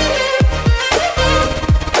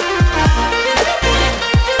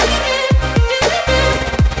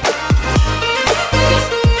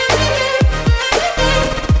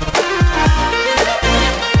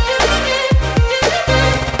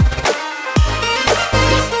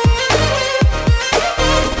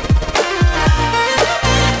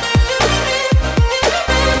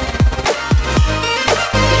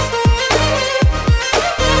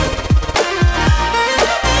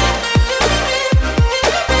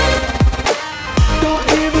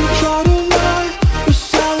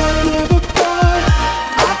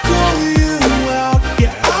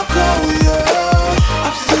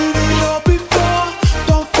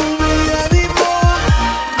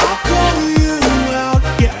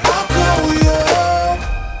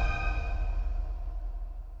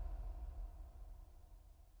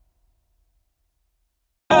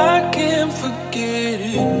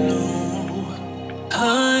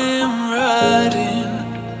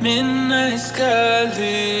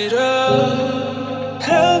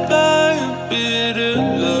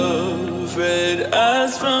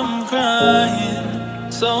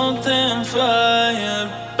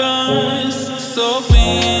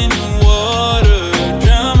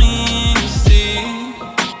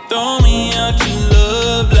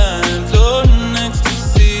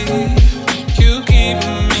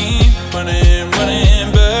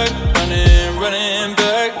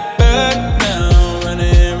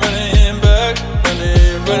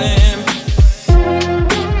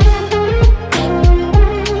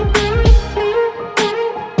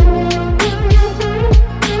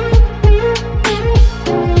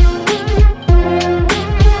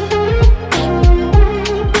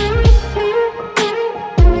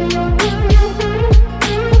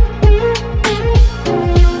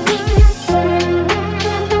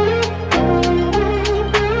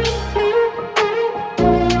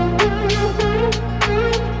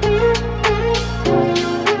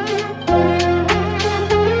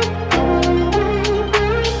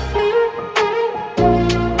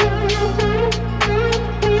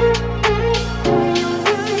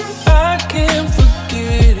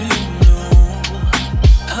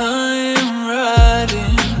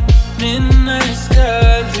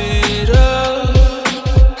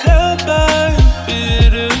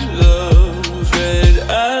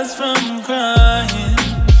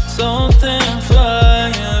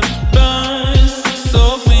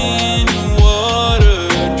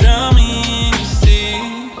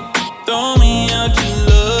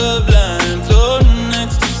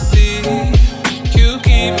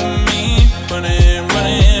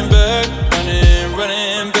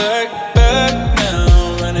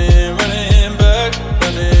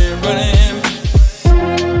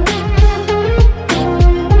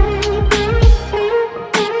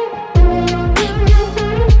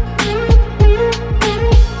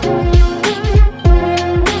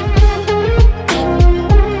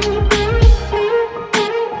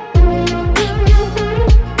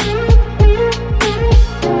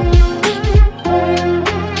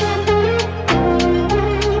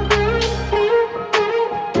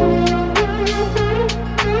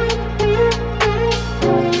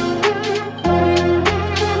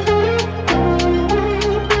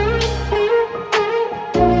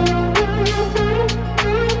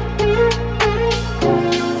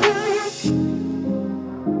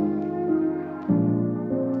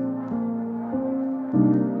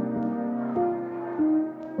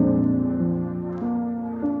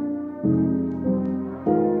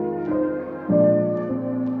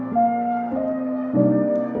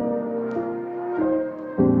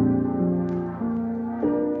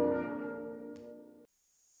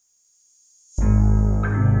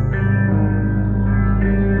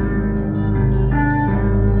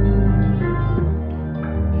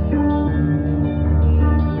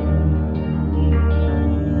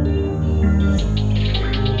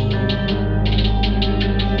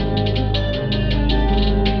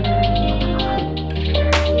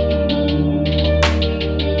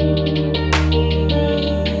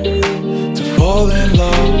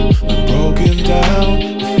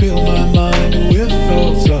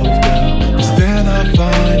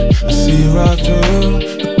 see right through.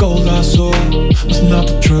 The gold I saw was not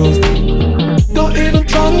the truth. Don't even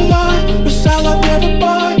try to lie, but sound like never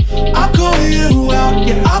buy. I'll call you out,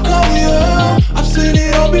 yeah, I'll call you out. I've seen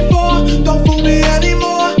it all before, don't fool me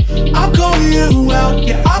anymore. I'll call you out,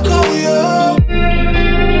 yeah, I'll call you out.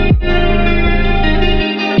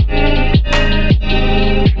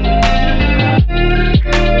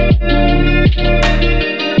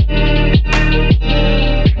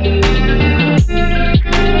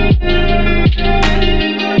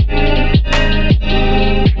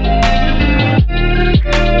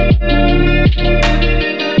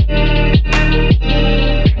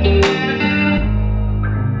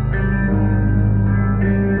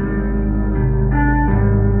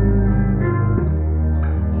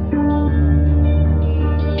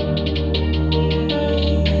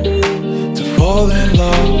 Fall in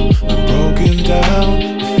love, I'm broken down.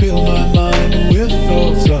 I fill my mind with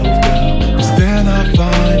thoughts of doubt. 'Cause then I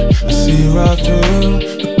find, I see right through.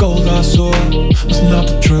 The gold I saw was not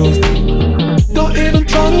the truth. Don't even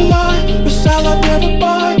try to lie, but sound like never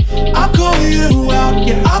buy. I'll call you out,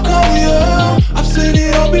 yeah, I'll call you out. I've seen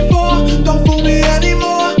it all before, don't fool me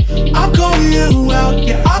anymore. I'll call you out,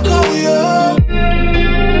 yeah, I'll call you out.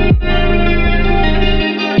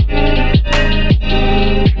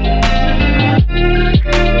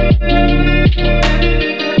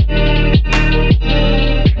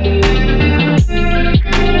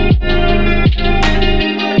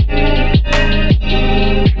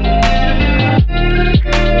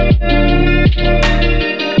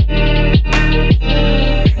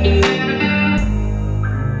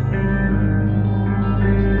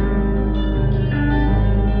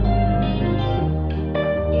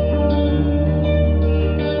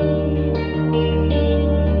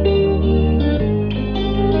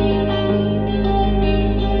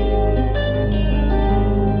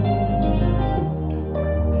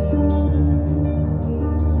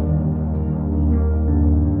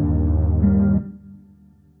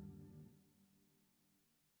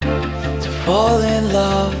 Fall in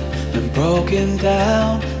love and broken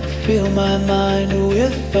down. Fill my mind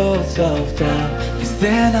with thoughts of doubt. 'Cause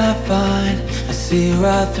then I find, I see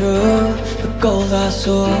right through. The gold I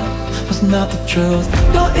saw was not the truth.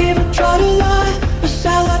 Don't even try to lie, but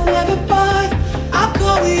sound like never buy. I'll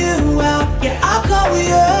call you out, yeah, I'll call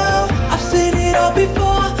you out. I've seen it all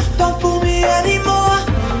before, don't fool me anymore.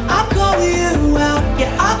 I'll call you out,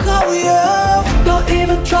 yeah, I'll call you out. Don't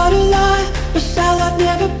even try to lie, but sound like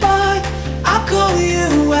never buy. I'll call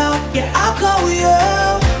you out, yeah, I'll call you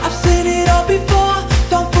out. I've seen it all before,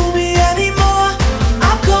 don't fool me anymore.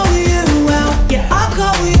 I'll call you out, yeah, I'll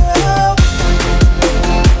call you out.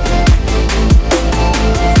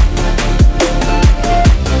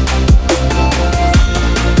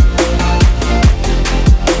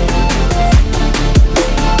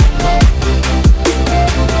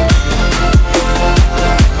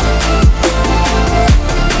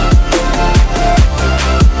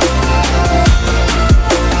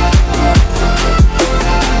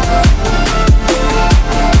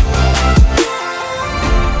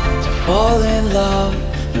 Fall in love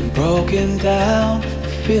and broken down.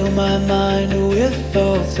 Fill my mind with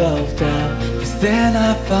thoughts of doubt. 'Cause then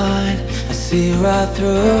I find, I see right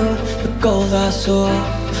through. The gold I saw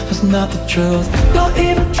was not the truth. Don't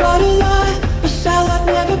even try to lie, but sound like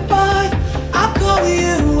never buy. I'll call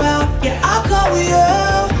you out, yeah, I'll call you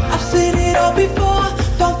out. I've seen it all before,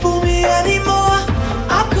 don't fool me anymore.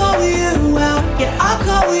 I'll call you out, yeah, I'll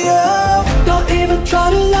call you out. Don't even try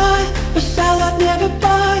to lie, but sound like never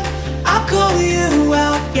buy. I'll call you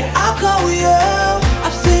out, yeah, I'll call you out.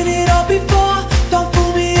 I've seen it all before, don't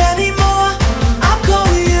fool me anymore. I'll call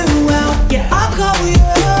you out, yeah, I'll call you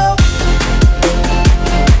out.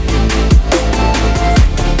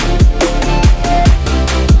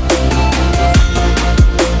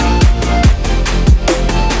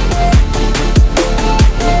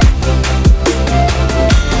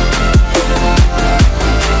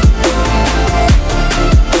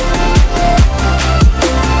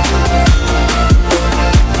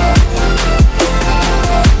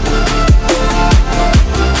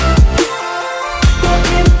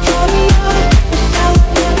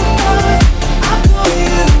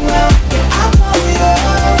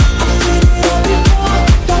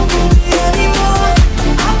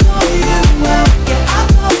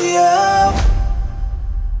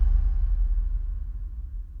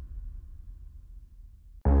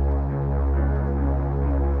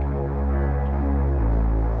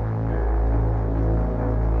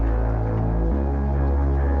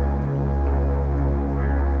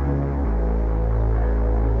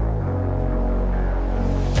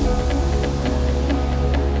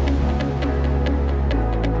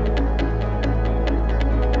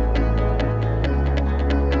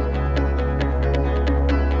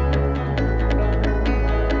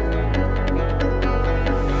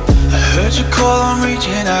 call, I'm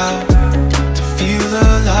reaching out to feel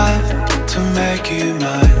alive, to make you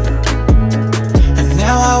mine. And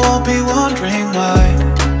now I won't be wondering why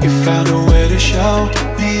you found a way to show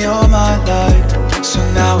me you're my light. So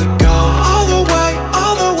now we go all the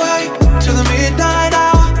way to the midnight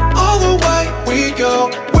hour. All the way we go,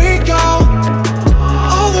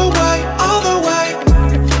 all the way.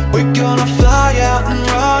 We're gonna fly out and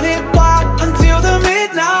run it wild until the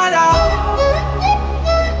midnight hour.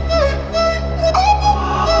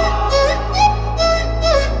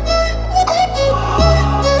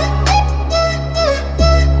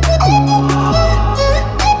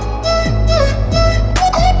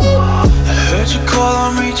 I heard you call,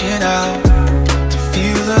 I'm reaching out to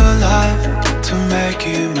feel alive, to make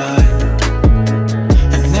you mine.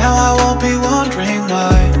 And now I won't be wondering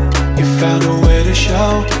why you found a way to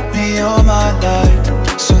show me you're my light.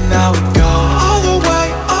 So now we go all the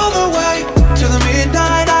way to the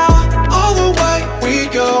midnight hour. All the way we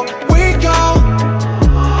go,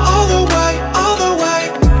 all the way.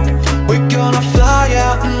 We're gonna fly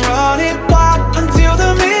out and run it wild until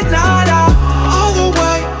the midnight hour. All the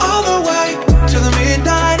way to the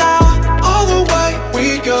midnight hour. All the way we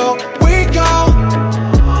go,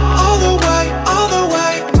 all the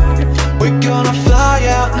way. We're gonna fly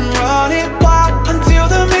out and run it wild until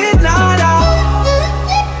the midnight hour.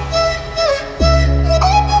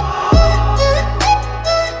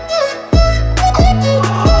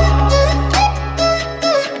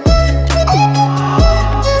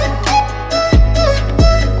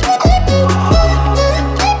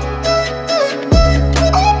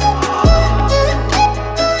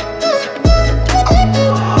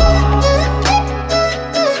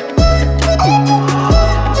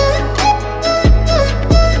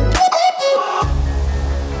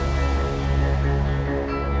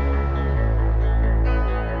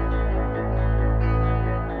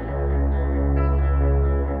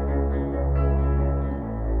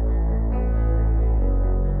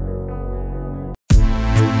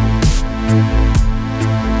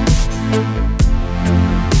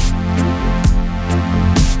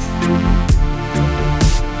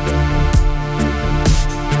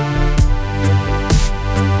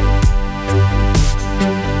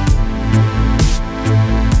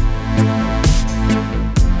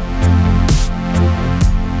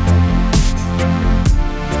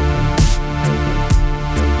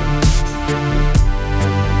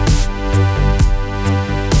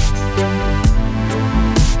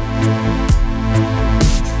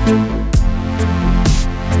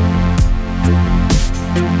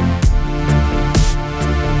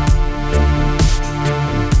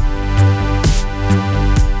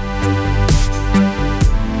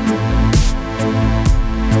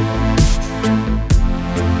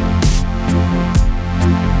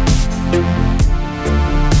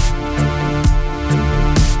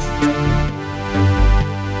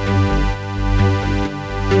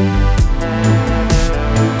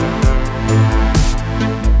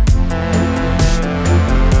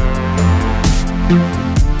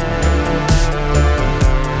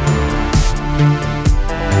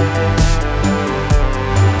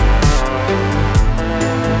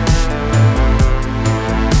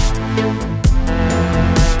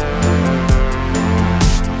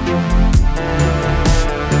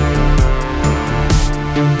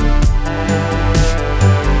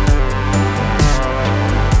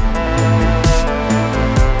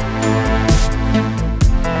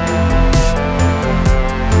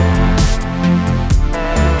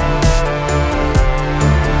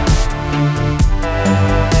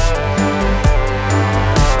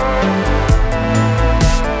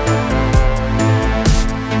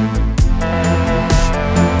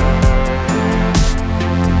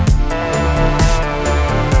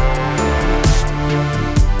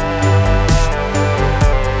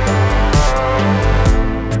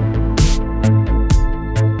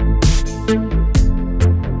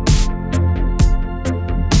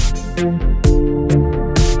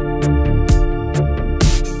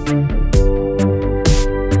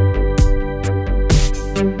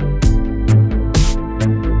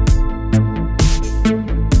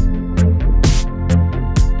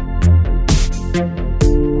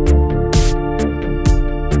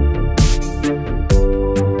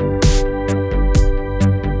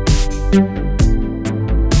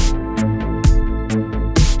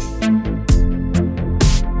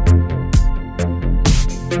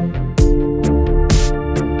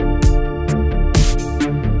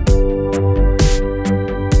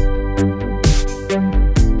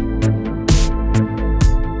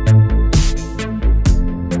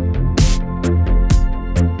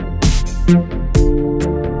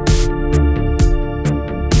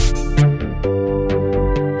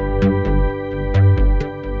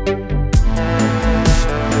 you.